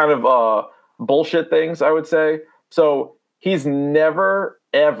like kind of bullshit things, I would say. So he's never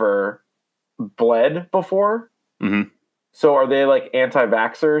ever bled before. Mm-hmm. So are they like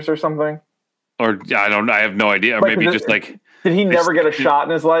anti-vaxxers or something? Or I have no idea. Or maybe just like, did he never get a shot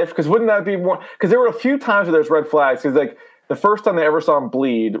in his life? Because wouldn't that be more? Because there were a few times where there's red flags. Because like the first time they ever saw him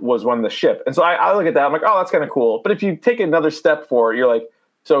bleed was when the ship. And so I look at that. I'm like, oh, that's kind of cool. But if you take another step forward, you're like,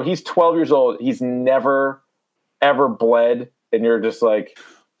 so he's 12 years old. He's never ever bled, and you're just like,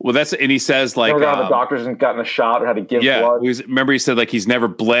 well, and he says like, never gone to the doctors and gotten a shot or had to give blood. Remember he said like he's never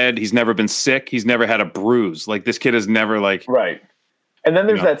bled, he's never been sick, he's never had a bruise. Like this kid has never like right. And then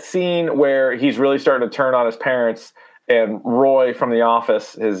there's that scene where he's really starting to turn on his parents, and Roy from The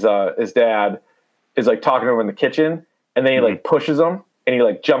Office, his dad, is like talking to him in the kitchen, and then he like pushes him, and he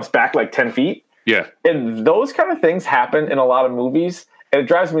like jumps back like 10 feet. Yeah. And those kind of things happen in a lot of movies, and it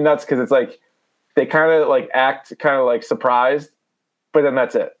drives me nuts because it's like they kind of like act kind of like surprised, but then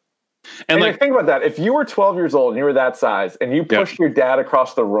that's it. And like think about that. If you were 12 years old and you were that size and you pushed your dad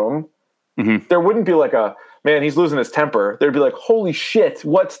across the room, there wouldn't be like a, man, he's losing his temper. There'd be like, holy shit,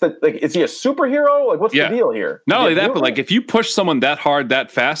 what's the, like, is he a superhero? Like, what's the deal here? Not only that, but like, if you push someone that hard,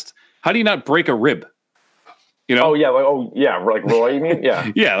 that fast, how do you not break a rib? You know? Like Roy, you mean?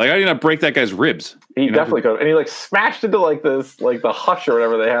 Yeah. Yeah, like how do you not break that guy's ribs? He definitely could. And he like smashed into like this, like the hutch or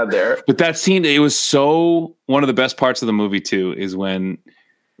whatever they had there. But that scene, it was so, one of the best parts of the movie too, is when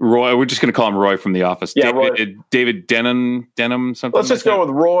Roy, we're just going to call him Roy from The Office. Yeah, David Denham, something. Let's just go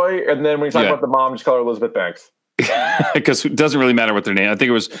with Roy, and then when you talk about the mom, just call her Elizabeth Banks. Because it doesn't really matter what their name. I think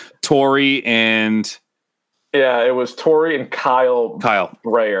it was Tori and... Yeah, it was Tori and Kyle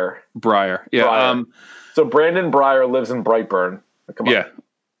Breyer. Yeah. Breyer. So Brandon Breyer lives in Brightburn. Come on. Yeah.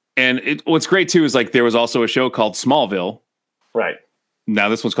 And what's great, too, is like there was also a show called Smallville. Right. Now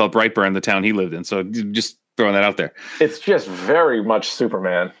this one's called Brightburn, the town he lived in. So just throwing that out there. It's just very much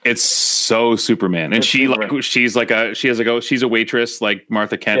Superman. It's so Superman. And she's a waitress like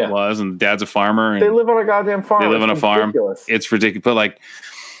Martha Kent was, and dad's a farmer. And they live on a goddamn farm. They live on a farm. It's ridiculous. But like,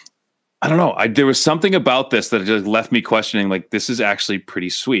 I don't know. There was something about this that just left me questioning, like, this is actually pretty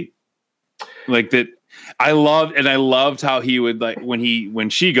sweet. Like that. I loved how he would like when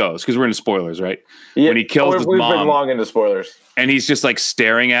she goes, because we're into spoilers, right? Yeah, when he kills his mom. We've been long into spoilers. And he's just like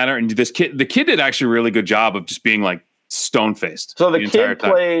staring at her. And the kid did actually a really good job of just being like stone faced. So the kid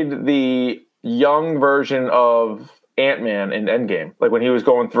played the young version of Ant-Man in Endgame, like when he was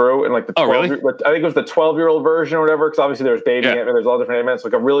going through and like the 12, really? I think it was the 12-year-old version or whatever, because obviously there's baby Ant-Man, there's all different Ant-Man. So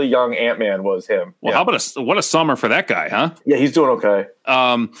like a really young Ant-Man was him. Well, how about what a summer for that guy, huh? Yeah, he's doing okay.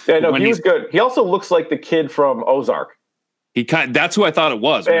 He was good. He also looks like the kid from Ozark. That's who I thought it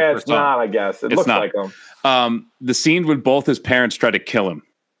was. Yeah, it's not, I guess. It looks like him. The scene when both his parents try to kill him,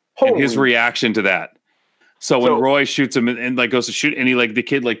 and his reaction to that. So when Roy shoots him and like goes to shoot, and he like the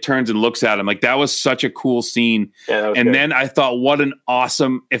kid like turns and looks at him, like that was such a cool scene. Yeah, and good. Then I thought, what an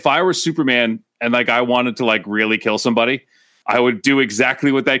awesome! If I were Superman and like I wanted to like really kill somebody, I would do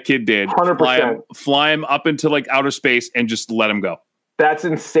exactly what that kid did. 100%. Fly him up into like outer space and just let him go. That's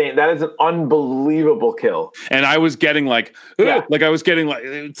insane. That is an unbelievable kill. And I was getting like,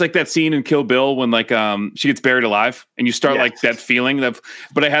 it's like that scene in Kill Bill when like she gets buried alive, and you start like that feeling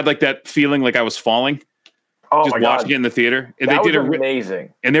but I had like that feeling like I was falling. Oh just my watching God. it in the theater. And that was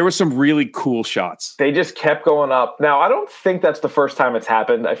amazing. And there were some really cool shots. They just kept going up. Now, I don't think that's the first time it's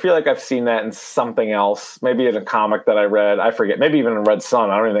happened. I feel like I've seen that in something else. Maybe in a comic that I read. I forget. Maybe even in Red Sun.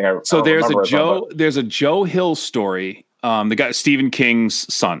 I don't even think I So there's a Joe Hill story. The guy, Stephen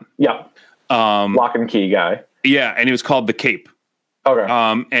King's son. Yeah. Lock and Key guy. Yeah. And he was called The Cape. Okay.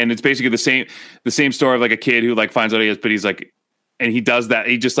 And it's basically the same story of like a kid who like finds out but he's like, and he does that.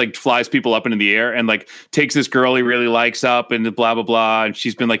 He just like flies people up into the air and like takes this girl he really likes up and blah, blah, blah. And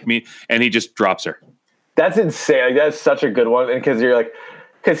she's been like me. And he just drops her. That's insane. Like, that's such a good one. And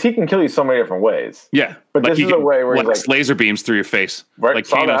because he can kill you so many different ways. Yeah. But like this is a way where he's like laser beams through your face. Right, like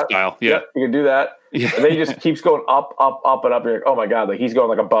Kano style. Yeah. You can do that. Yeah. And then he just keeps going up, up, up, and up. You're like, oh my God, like he's going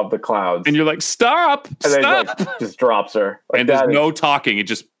like above the clouds. And you're like, stop. And then he like, just drops her. Like, and there's no talking. It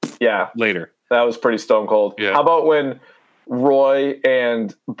just later. That was pretty stone cold. Yeah. How about when Roy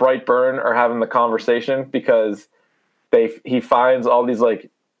and Brightburn are having the conversation because he finds all these like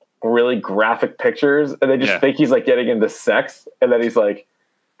really graphic pictures and they just think he's like getting into sex, and then he's like,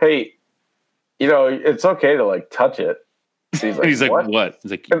 hey, you know, it's okay to like touch it. So he's like, what?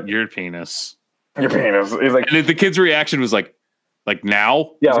 He's like, your penis. Your penis. He's like, and the kid's reaction was like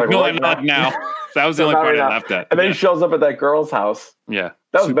now? Yeah, like, no, not now. That was the only part I laughed at. And then he shows up at that girl's house. Yeah.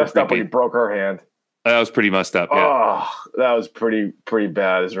 That was messed up when he broke her hand. That was pretty messed up. Yeah. Oh, that was pretty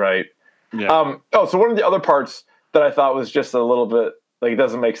bad, is right. Yeah. So one of the other parts that I thought was just a little bit like it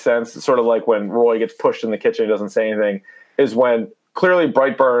doesn't make sense. It's sort of like when Roy gets pushed in the kitchen, he doesn't say anything, is when clearly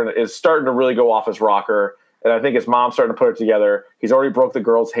Brightburn is starting to really go off his rocker. And I think his mom's starting to put it together. He's already broke the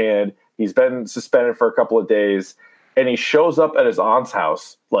girl's hand. He's been suspended for a couple of days. And he shows up at his aunt's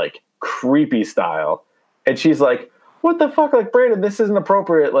house, like creepy style. And she's like, what the fuck? Like, Brandon, this isn't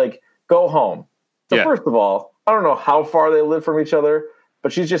appropriate. Like, go home. So first of all, I don't know how far they live from each other,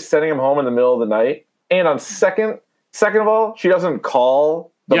 but she's just sending him home in the middle of the night. And on second of all, she doesn't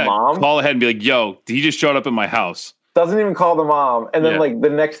call the mom. Call ahead and be like, yo, he just showed up at my house. Doesn't even call the mom. And then like the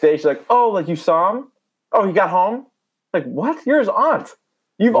next day she's like, oh, like you saw him? Oh, he got home? Like, what? You're his aunt.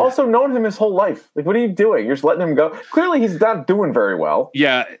 You've also known him his whole life. Like, what are you doing? You're just letting him go. Clearly he's not doing very well.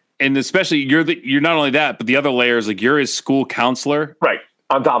 Yeah. And especially you're not only that, but the other layer is like you're his school counselor. Right.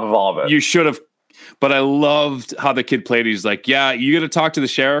 On top of all of it. You should have. But I loved how the kid played. He's like, yeah, you got to talk to the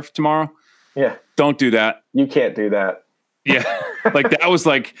sheriff tomorrow. Yeah. Don't do that. You can't do that. Yeah. Like that was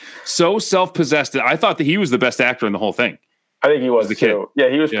like so self-possessed. I thought that he was the best actor in the whole thing. I think he was the kid. Yeah,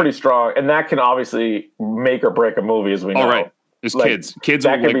 he was pretty strong. And that can obviously make or break a movie, as we know. Oh, right. It's like, kids. Kids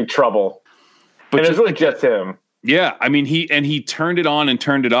that can be trouble. But and it's really just him. Yeah, I mean he turned it on and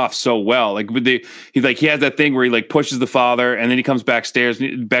turned it off so well. Like he has that thing where he like pushes the father and then he comes back downstairs.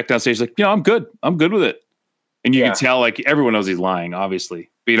 He's like, I'm good with it. And you can tell like everyone knows he's lying, obviously.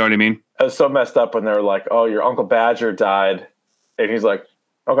 But you know what I mean? It was so messed up when they're like, "Oh, your Uncle Badger died," and he's like,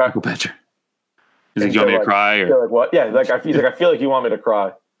 "Okay." Uncle Badger. He's like, "You want me to cry?" Or like, "What?" Yeah, he's like, "I feel like you want me to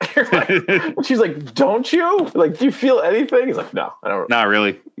cry." She's like, "Don't you? Like, do you feel anything?" He's like, "No, I don't. Not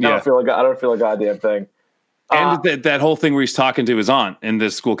really. Yeah. I don't feel a goddamn thing." And that whole thing where he's talking to his aunt and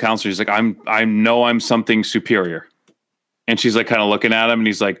the school counselor, he's like, I know I'm something superior. And she's like kind of looking at him and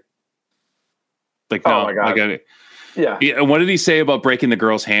he's like, no. Oh my God. Like, and what did he say about breaking the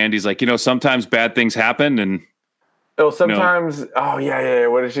girl's hand? He's like, sometimes bad things happen. And sometimes,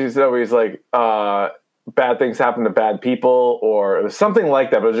 what did she say? He's like, bad things happen to bad people, or it was something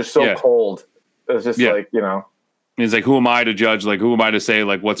like that, but it was just so cold. It was just like, He's like, who am I to judge? Like, who am I to say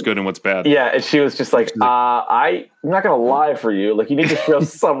like what's good and what's bad? Yeah, and she was just like, I'm not gonna lie for you. Like, you need to show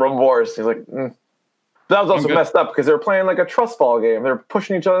some remorse. He's like, That was also messed up because they were playing like a trust fall game. They were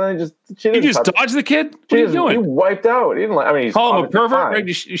pushing each other, and he just dodged the kid. What are you doing? He wiped out. He didn't. He's call him a pervert. Right?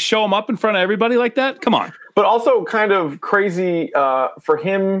 You show him up in front of everybody like that. Come on. But also kind of crazy for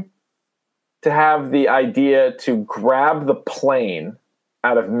him to have the idea to grab the plane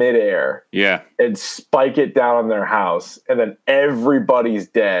out of midair, and spike it down on their house, and then everybody's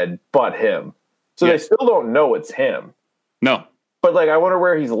dead but him. So they still don't know it's him. No, but like, I wonder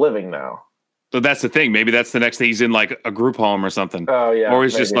where he's living now. So that's the thing. Maybe that's the next thing. He's in like a group home or something. Oh yeah, or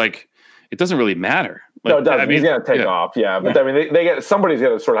he's just like, it doesn't really matter. Like, no, it doesn't. He's gonna take off. Yeah, but I mean, they get somebody's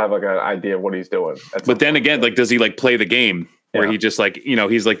gonna sort of have like an idea of what he's doing. But then again, like, does he like play the game? Where he just like,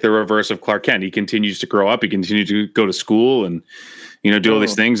 he's like the reverse of Clark Kent. He continues to grow up. He continues to go to school and, do all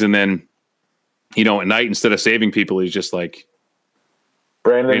these things. And then, at night, instead of saving people, he's just like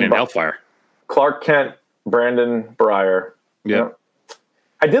Brandon hellfire. Clark Kent, Brandon Breyer. Yeah.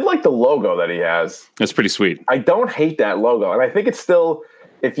 I did like the logo that he has. That's pretty sweet. I don't hate that logo. And I think it's still,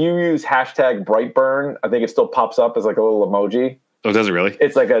 if you use hashtag Brightburn, I think it still pops up as like a little emoji. Oh, does it really?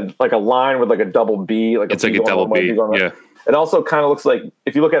 It's like a line with like a double B. It's like a double B. Yeah. It also kind of looks like,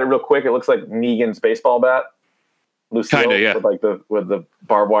 if you look at it real quick, it looks like Negan's baseball bat. Lucille, kind of, yeah. With the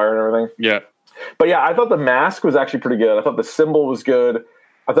barbed wire and everything. Yeah. But yeah, I thought the mask was actually pretty good. I thought the symbol was good.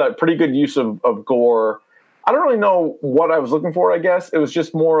 I thought pretty good use of gore. I don't really know what I was looking for, I guess. It was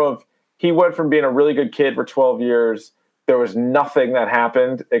just more of, he went from being a really good kid for 12 years. There was nothing that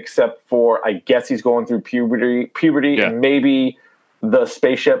happened except for, I guess he's going through puberty and maybe the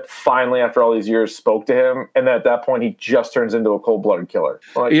spaceship finally, after all these years, spoke to him. And then at that point, he just turns into a cold-blooded killer.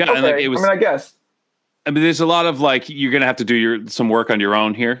 Like, yeah, okay. And like it was, I guess. I mean, there's a lot of like, you're going to have to do some work on your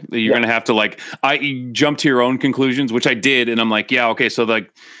own here. You're going to have to like, I jump to your own conclusions, which I did. And I'm like, yeah, okay. So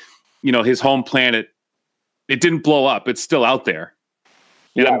like, his home planet, it didn't blow up. It's still out there.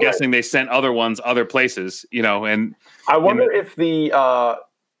 And I'm guessing they sent other ones other places, and I wonder if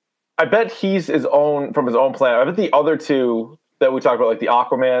I bet he's from his own planet. I bet the other two that we talked about, like the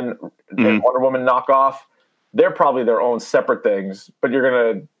Aquaman and Wonder Woman knockoff, they're probably their own separate things, but you're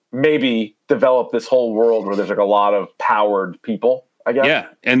going to maybe develop this whole world where there's like a lot of powered people, I guess. Yeah.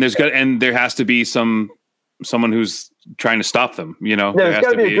 And there has to be someone who's trying to stop them, Yeah, there's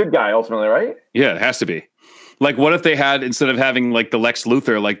got to be a good guy ultimately, right? Yeah, it has to be. Like, what if they had, instead of having like the Lex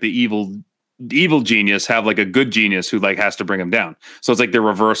Luthor, like the evil genius, have like a good genius who like has to bring him down? So it's like the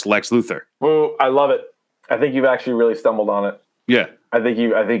reverse Lex Luthor. Well, I love it. I think you've actually really stumbled on it. Yeah. I think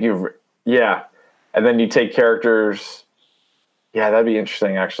you've and then you take characters. Yeah, that'd be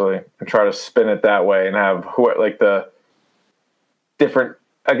interesting actually, and try to spin it that way and have like the different.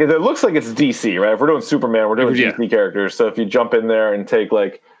 I guess it looks like it's DC, right? If we're doing Superman, we're doing DC characters. So if you jump in there and take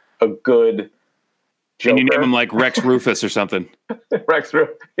like a good Joker. And you name him like Rex Rufus or something. Rex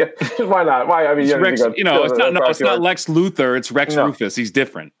Rufus. Yeah. Why not? Why? I mean, it's not Lex Luthor. It's Rex Rufus. He's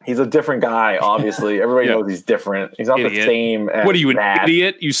different. He's a different guy, obviously. Everybody knows he's different. He's not the same as What are you, an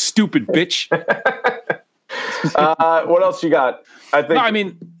idiot? You stupid bitch. What else you got?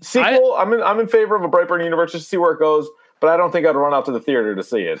 Sequel. I'm in favor of a Brightburn universe just to see where it goes. But I don't think I'd run out to the theater to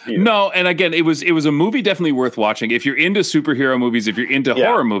see it either. No, and again, it was a movie definitely worth watching. If you're into superhero movies, if you're into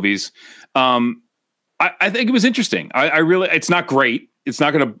horror movies, I think it was interesting. I really, it's not great. It's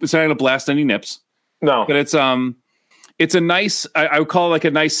not gonna blast any nips. No, but it's a nice. I would call it like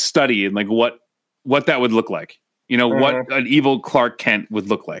a nice study in like what that would look like. What an evil Clark Kent would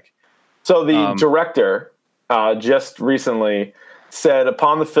look like. So the director just recently said,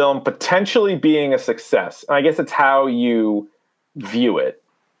 upon the film potentially being a success, and I guess it's how you view it,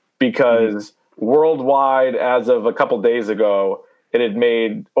 because worldwide, as of a couple days ago, it had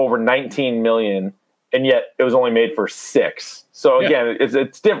made over 19 million. And yet it was only made for 6. So again,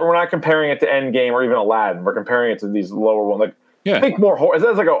 it's different. We're not comparing it to Endgame or even Aladdin. We're comparing it to these lower ones. Think more horror.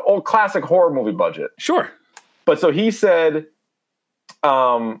 That's like an old classic horror movie budget. Sure. But so he said,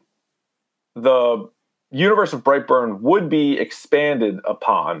 the universe of Brightburn would be expanded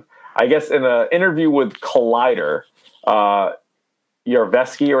upon. I guess in an interview with Collider,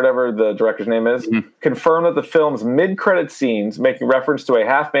 Yarvesky, or whatever the director's name is, confirmed that the film's mid-credit scenes, making reference to a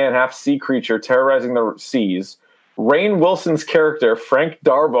half-man, half-sea creature terrorizing the seas, Rainn Wilson's character, Frank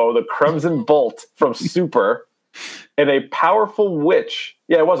Darbo, the Crimson Bolt from Super, and a powerful witch,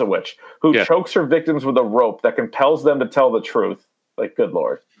 it was a witch, who chokes her victims with a rope that compels them to tell the truth, like, good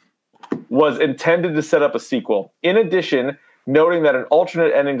Lord, was intended to set up a sequel. In addition, noting that an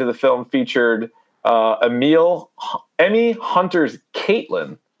alternate ending to the film featured Emmy Hunter's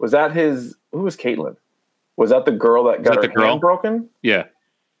Caitlin. Who was Caitlin? Was that the girl that got her hand broken? Yeah.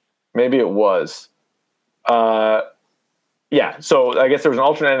 Maybe it was. So I guess there was an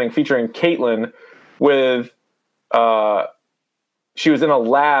alternate ending featuring Caitlin with she was in a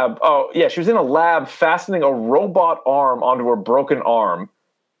lab. She was in a lab fastening a robot arm onto her broken arm,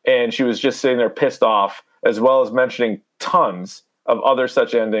 and she was just sitting there pissed off, as well as mentioning tons of other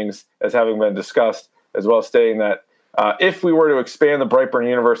such endings as having been discussed, as well as stating that if we were to expand the Brightburn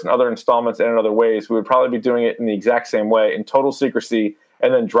universe in other installments and in other ways, we would probably be doing it in the exact same way, in total secrecy,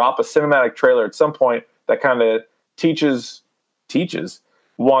 and then drop a cinematic trailer at some point that kind of teaches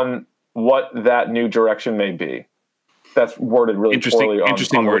one what that new direction may be. That's worded really poorly.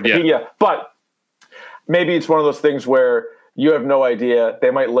 Interesting word, yeah. But maybe it's one of those things where you have no idea. They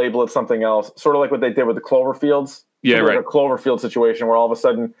might label it something else, sort of like what they did with the Cloverfields. Yeah, right. A Cloverfield situation where all of a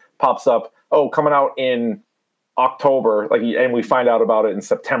sudden pops up, coming out in October, and we find out about it in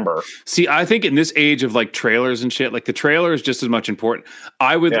September. See, I think in this age of like trailers and shit, like the trailer is just as much important.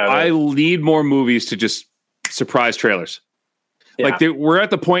 I need more movies to just surprise trailers. Yeah. Like we're at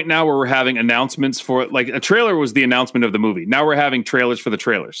the point now where we're having announcements for, like, a trailer was the announcement of the movie. Now we're having trailers for the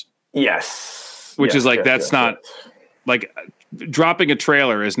trailers. Yes. Which is like, like dropping a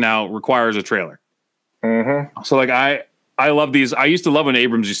trailer requires a trailer. Mm-hmm. So like I love these. I used to love when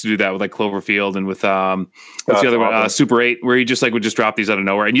Abrams used to do that with like Cloverfield and with what's the other one? Super 8, where he just would just drop these out of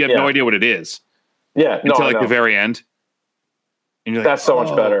nowhere, and you have no idea what it is. Yeah, until the very end. And you're like, that's so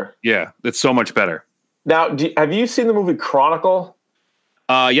much better. Yeah, that's so much better. Now, have you seen the movie Chronicle?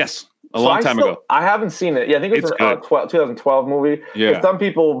 Yes, a long time ago. I haven't seen it. Yeah, I think it was a 2012 movie. Yeah, some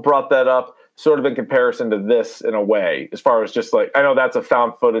people brought that up, sort of in comparison to this in a way, as far as just like, I know that's a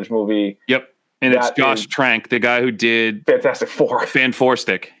found footage movie. Yep. And it's Josh Trank, the guy who did Fantastic Four. Fan Four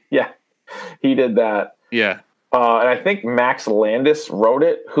Stick. Yeah, he did that. Yeah. And I think Max Landis wrote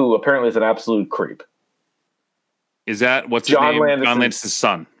it, who apparently is an absolute creep. Is that, what's his name? John Landis'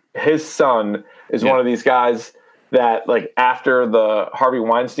 son. his son is one of these guys that, like, after the Harvey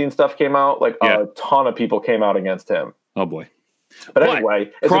Weinstein stuff came out, like a ton of people came out against him. Oh boy. But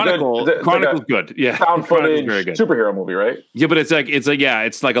anyway, it's Chronicle's good. Yeah. Found footage very good. Superhero movie, right? Yeah, but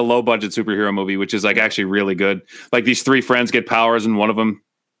it's like a low budget superhero movie, which is like actually really good. Like these three friends get powers and one of them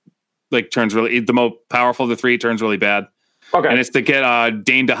like turns really, the most powerful of the three turns really bad. Okay. And it's to get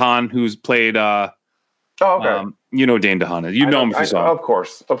Dane DeHaan, who's played you know Dane DeHaan. You know him if you saw him. Of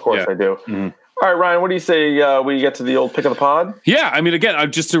course I do. Mm-hmm. All right, Ryan, what do you say we get to the old pick of the pod? Yeah, I mean,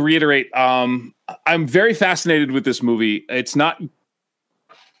 again, just to reiterate, I'm very fascinated with this movie. It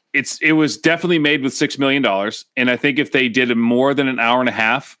was definitely made with $6 million. And I think if they did more than an hour and a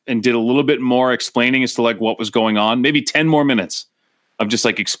half and did a little bit more explaining as to like what was going on, maybe 10 more minutes of just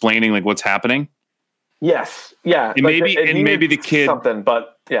like explaining like what's happening. Yes. Yeah. And maybe the kid,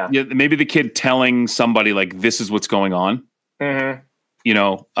 maybe the kid telling somebody like, this is what's going on, you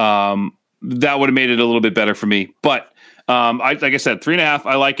know, that would have made it a little bit better for me. But like I said, 3.5,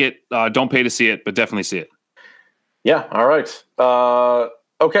 I like it. Don't pay to see it, but definitely see it. Yeah. All right.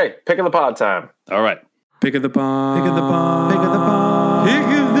 Okay. Pick of the pod time. All right. Pick of the pod. Pick of the pod. Pick of the pod. Pick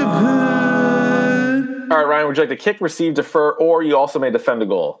of the pod. All right, Ryan, would you like to kick, receive, defer, or you also may defend a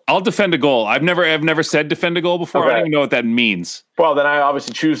goal? I'll defend a goal. I've never said defend a goal before. Okay. I don't even know what that means. Well, then I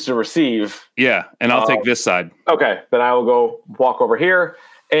obviously choose to receive. Yeah. And I'll take this side. Okay. Then I will go walk over here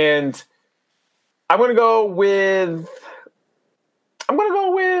and I'm going to go with on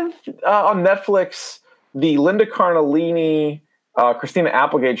Netflix, the Linda Cardellini, Christina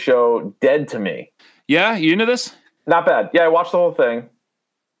Applegate show, Dead to Me. Yeah, you into this? Not bad. Yeah, I watched the whole thing.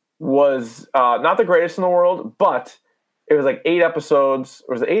 Was not the greatest in the world, but it was like 8 episodes.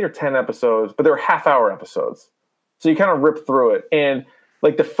 Or was it 8 or 10 episodes? But they were half-hour episodes. So you kind of rip through it. And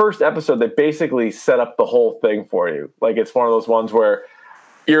like the first episode, they basically set up the whole thing for you. Like it's one of those ones where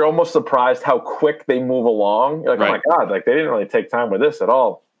you're almost surprised how quick they move along. You're like, right. Oh my God, like they didn't really take time with this at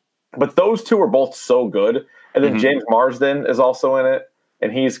all. But those two are both so good. And then James Marsden is also in it,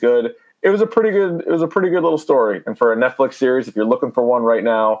 and he's good. It was a pretty good little story. And for a Netflix series, if you're looking for one right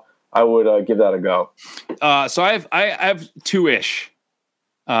now, I would give that a go. So I have 2-ish.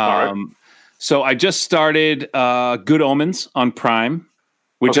 Right. So I just started Good Omens on Prime,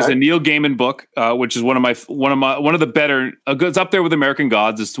 which is a Neil Gaiman book, which is one of the better. It's up there with American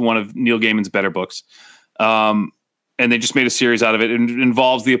Gods. It's one of Neil Gaiman's better books. And they just made a series out of it. It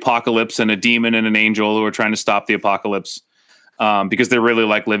involves the apocalypse and a demon and an angel who are trying to stop the apocalypse because they really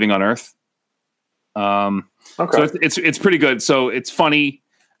like living on Earth. So it's pretty good. So it's funny.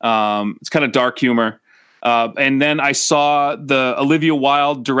 It's kind of dark humor. And then I saw the Olivia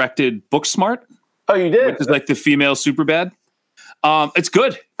Wilde directed Booksmart. Oh, you did? Which is like the female Superbad. It's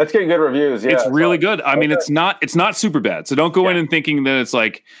good. That's getting good reviews. Yeah, it's really good. I mean, it's not super bad. So don't go in and thinking that it's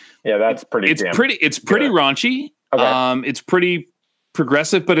like, that's pretty. It's pretty raunchy. Okay. It's pretty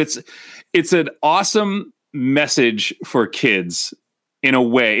progressive, but it's an awesome message for kids in a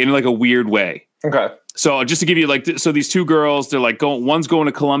way, in like a weird way. Okay. So just to give you so these two girls, they're like one's going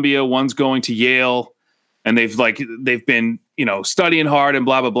to Columbia, one's going to Yale, and they've been, studying hard and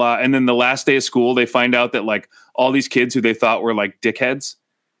blah, blah, blah. And then the last day of school, they find out that like all these kids who they thought were like dickheads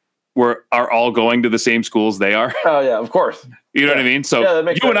are all going to the same schools they are. Oh yeah, of course. You know what I mean? So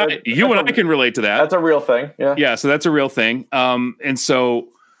you and I can relate to that. That's a real thing. Yeah. Yeah. So that's a real thing. And so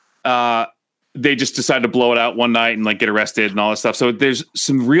they just decide to blow it out one night and like get arrested and all this stuff. So there's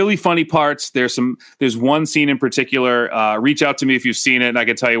some really funny parts. There's one scene in particular. Reach out to me if you've seen it, and I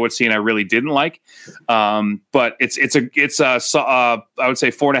can tell you what scene I really didn't like. But it's I would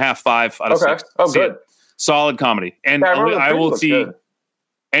say 4.5, 5 out of 6. Oh, good. Solid comedy, and I will see good.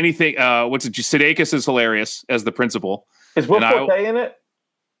 Anything. Sudeikis is hilarious as the principal. Is Will Forte in it?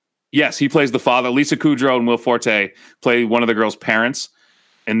 Yes, he plays the father. Lisa Kudrow and Will Forte play one of the girls' parents,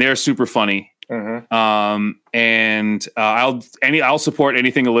 and they're super funny. Mm-hmm. And I'll support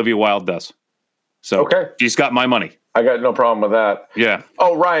anything Olivia Wilde does. So she's got my money. I got no problem with that. Yeah.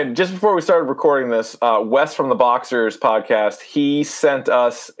 Oh, Ryan, just before we started recording this, Wes from the Boxers podcast, he sent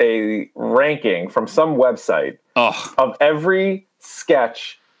us a ranking from some website of every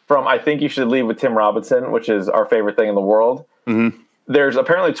sketch from I Think You Should Leave with Tim Robinson, which is our favorite thing in the world. Mm-hmm. There's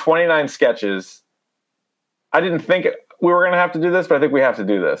apparently 29 sketches. I didn't think we were going to have to do this, but I think we have to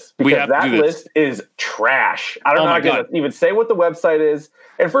do this. Because that list is trash. I don't know how to even say what the website is.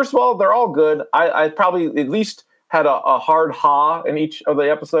 And first of all, they're all good. I probably at least had a hard ha in each of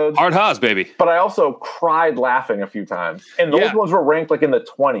the episodes. Hard ha's, baby. But I also cried laughing a few times. And those ones were ranked like in the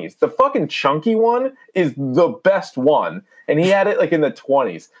 20s. The fucking chunky one is the best one. And he had it like in the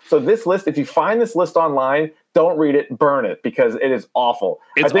 20s. So this list, if you find this list online, don't read it, burn it, because it is awful.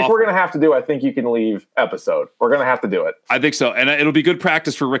 I think we're going to have to do I Think You Can Leave episode. We're going to have to do it. I think so. And it'll be good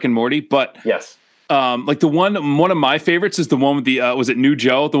practice for Rick and Morty. But yes. Like one of my favorites is the one with the, was it New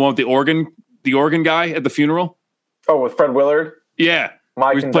Joe? The one with the organ guy at the funeral? Oh, with Fred Willard? Yeah.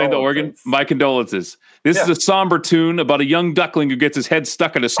 He's playing the organ. My condolences. This is a somber tune about a young duckling who gets his head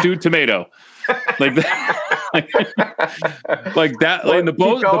stuck in a stewed tomato. Like that. like that. Like the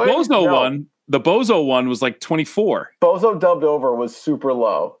Bozo one was like 24. Bozo dubbed over was super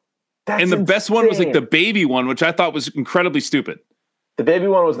low. That's and the best one was like the baby one, which I thought was incredibly stupid. The baby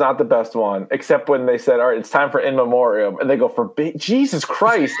one was not the best one, except when they said, all right, it's time for In Memoriam. And they go, Jesus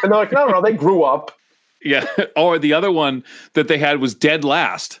Christ. And they're like, no, they grew up. Yeah. Or the other one that they had was Dead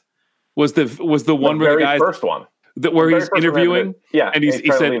Last. Was the one where the guy first one where he's interviewing? Yeah. And he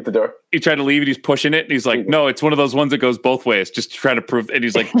said to leave the door. He tried to leave and he's pushing it. And he's like, no, it's one of those ones that goes both ways. Just trying to prove. And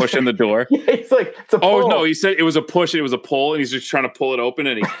he's like pushing the door. Yeah, he's like, it's a pull. Oh no, he said it was a push and it was a pull, and he's just trying to pull it open,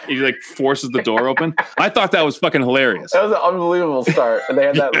 and he like forces the door open. I thought that was fucking hilarious. That was an unbelievable start, and they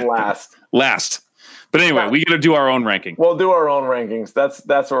had that last. But anyway, we got to do our own ranking. We'll do our own rankings. That's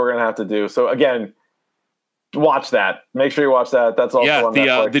what we're gonna have to do. So again, watch that. Make sure you watch that. That's also on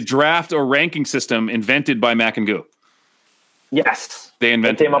Netflix. The draft or ranking system invented by Mac and Goo. Yes, they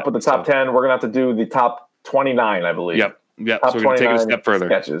came up with the top 10. We're gonna have to do the top 29, I believe. Yep. So we're gonna take it a step further.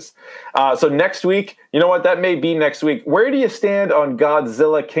 Sketches. So next week, you know what? That may be next week. Where do you stand on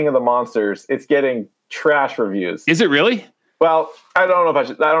Godzilla King of the Monsters? It's getting trash reviews. Is it really? Well, I don't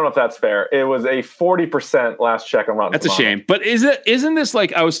know if that's fair. It was a 40% last check on Rotten Tomatoes. That's a shame. But isn't this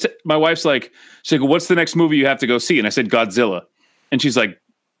like my wife's like, she's like, what's the next movie you have to go see? And I said Godzilla. And she's like,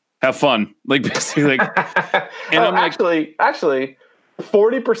 have fun. Like basically like and I'm actually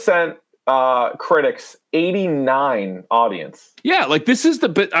 40% critics, 89 audience. Yeah, like this is the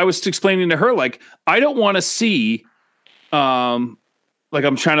bit I was explaining to her. Like, I don't want to see like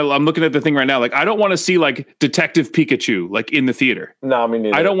I'm looking at the thing right now. Like, I don't want to see like Detective Pikachu like in the theater. No, me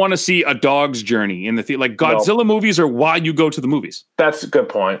neither. I don't want to see A Dog's Journey in the theater. Like Godzilla movies are why you go to the movies. That's a good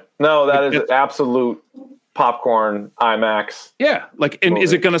point. No, that is absolute popcorn IMAX. Yeah, like, and movie.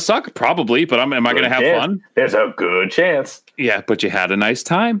 Is it going to suck? Probably, but am I going to have fun? There's a good chance. Yeah, but you had a nice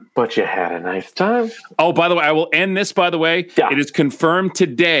time. Oh, by the way, I will end this. By the way, It is confirmed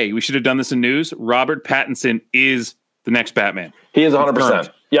today. We should have done this in news. Robert Pattinson is the next Batman. He is 100%.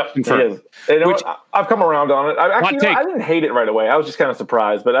 Yep, confirmed. He is. You know, I've come around on it. I didn't hate it right away. I was just kind of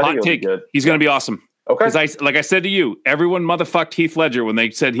surprised, but I think it'll be good. He's going to be awesome. Okay. Because like I said to you, everyone motherfucked Heath Ledger when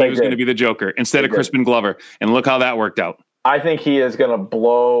they said he was going to be the Joker instead of Crispin Glover. And look how that worked out. I think he is going to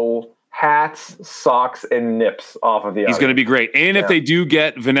blow hats, socks, and nips off of the audience. He's going to be great. And if they do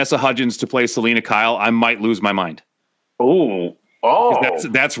get Vanessa Hudgens to play Selena Kyle, I might lose my mind. Ooh. Oh.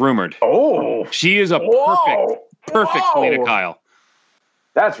 That's rumored. Oh. She is a perfect Selena Kyle.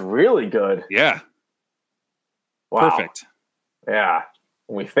 That's really good. Yeah. Wow. Perfect. Yeah.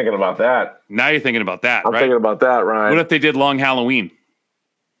 We're thinking about that. Now you're thinking about that, right? I'm thinking about that, Ryan. What if they did Long Halloween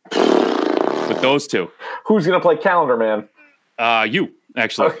with those two? Who's going to play Calendar Man? You,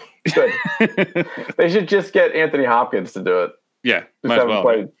 actually. Okay, good. They should just get Anthony Hopkins to do it. Yeah, might as well.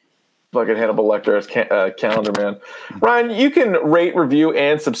 Play fucking Hannibal Lecter as Calendar Man. Ryan, you can rate, review,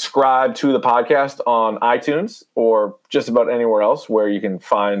 and subscribe to the podcast on iTunes or just about anywhere else where you can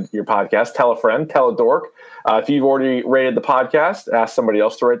find your podcast. Tell a friend, tell a dork. If you've already rated the podcast, ask somebody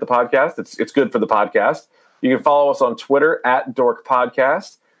else to rate the podcast. It's good for the podcast. You can follow us on Twitter at Dork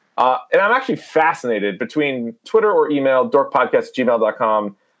Podcast. And I'm actually fascinated between Twitter or email,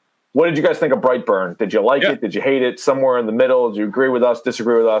 dorkpodcast@gmail.com. What did you guys think of Brightburn? Did you like it? Did you hate it? Somewhere in the middle? Did you agree with us?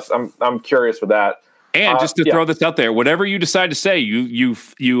 Disagree with us? I'm curious with that. And just to throw this out there, whatever you decide to say, you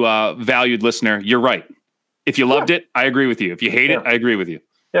valued listener, you're right. If you loved it, I agree with you. If you hate it, I agree with you.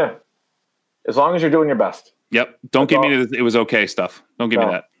 Yeah. As long as you're doing your best. Yep. Don't give me the it was okay stuff. Don't give me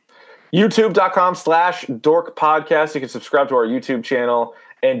that. YouTube.com/Dork Podcast. You can subscribe to our YouTube channel.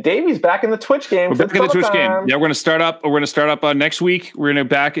 And Davey's back in the Twitch game. We're back in the Twitch game. Yeah, we're going to start up. We're going to start up next week. We're going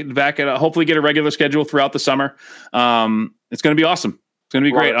to back at hopefully get a regular schedule throughout the summer. It's going to be awesome. It's going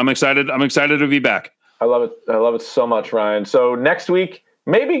to be great. I'm excited. I'm excited to be back. I love it. I love it so much, Ryan. So next week,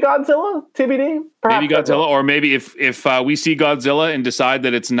 maybe Godzilla, TBD. Perhaps maybe Godzilla, or maybe if we see Godzilla and decide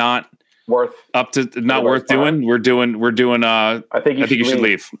that it's not worth doing, we're doing. I think you should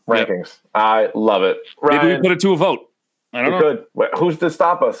leave. Rankings. Yep. I love it. Ryan, maybe we put it to a vote. I don't know. Could. Who's to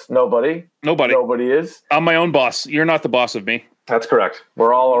stop us? Nobody. Nobody is. I'm my own boss. You're not the boss of me. That's correct.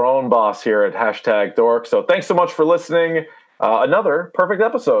 We're all our own boss here at #Dork. So thanks so much for listening. Another perfect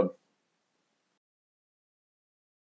episode.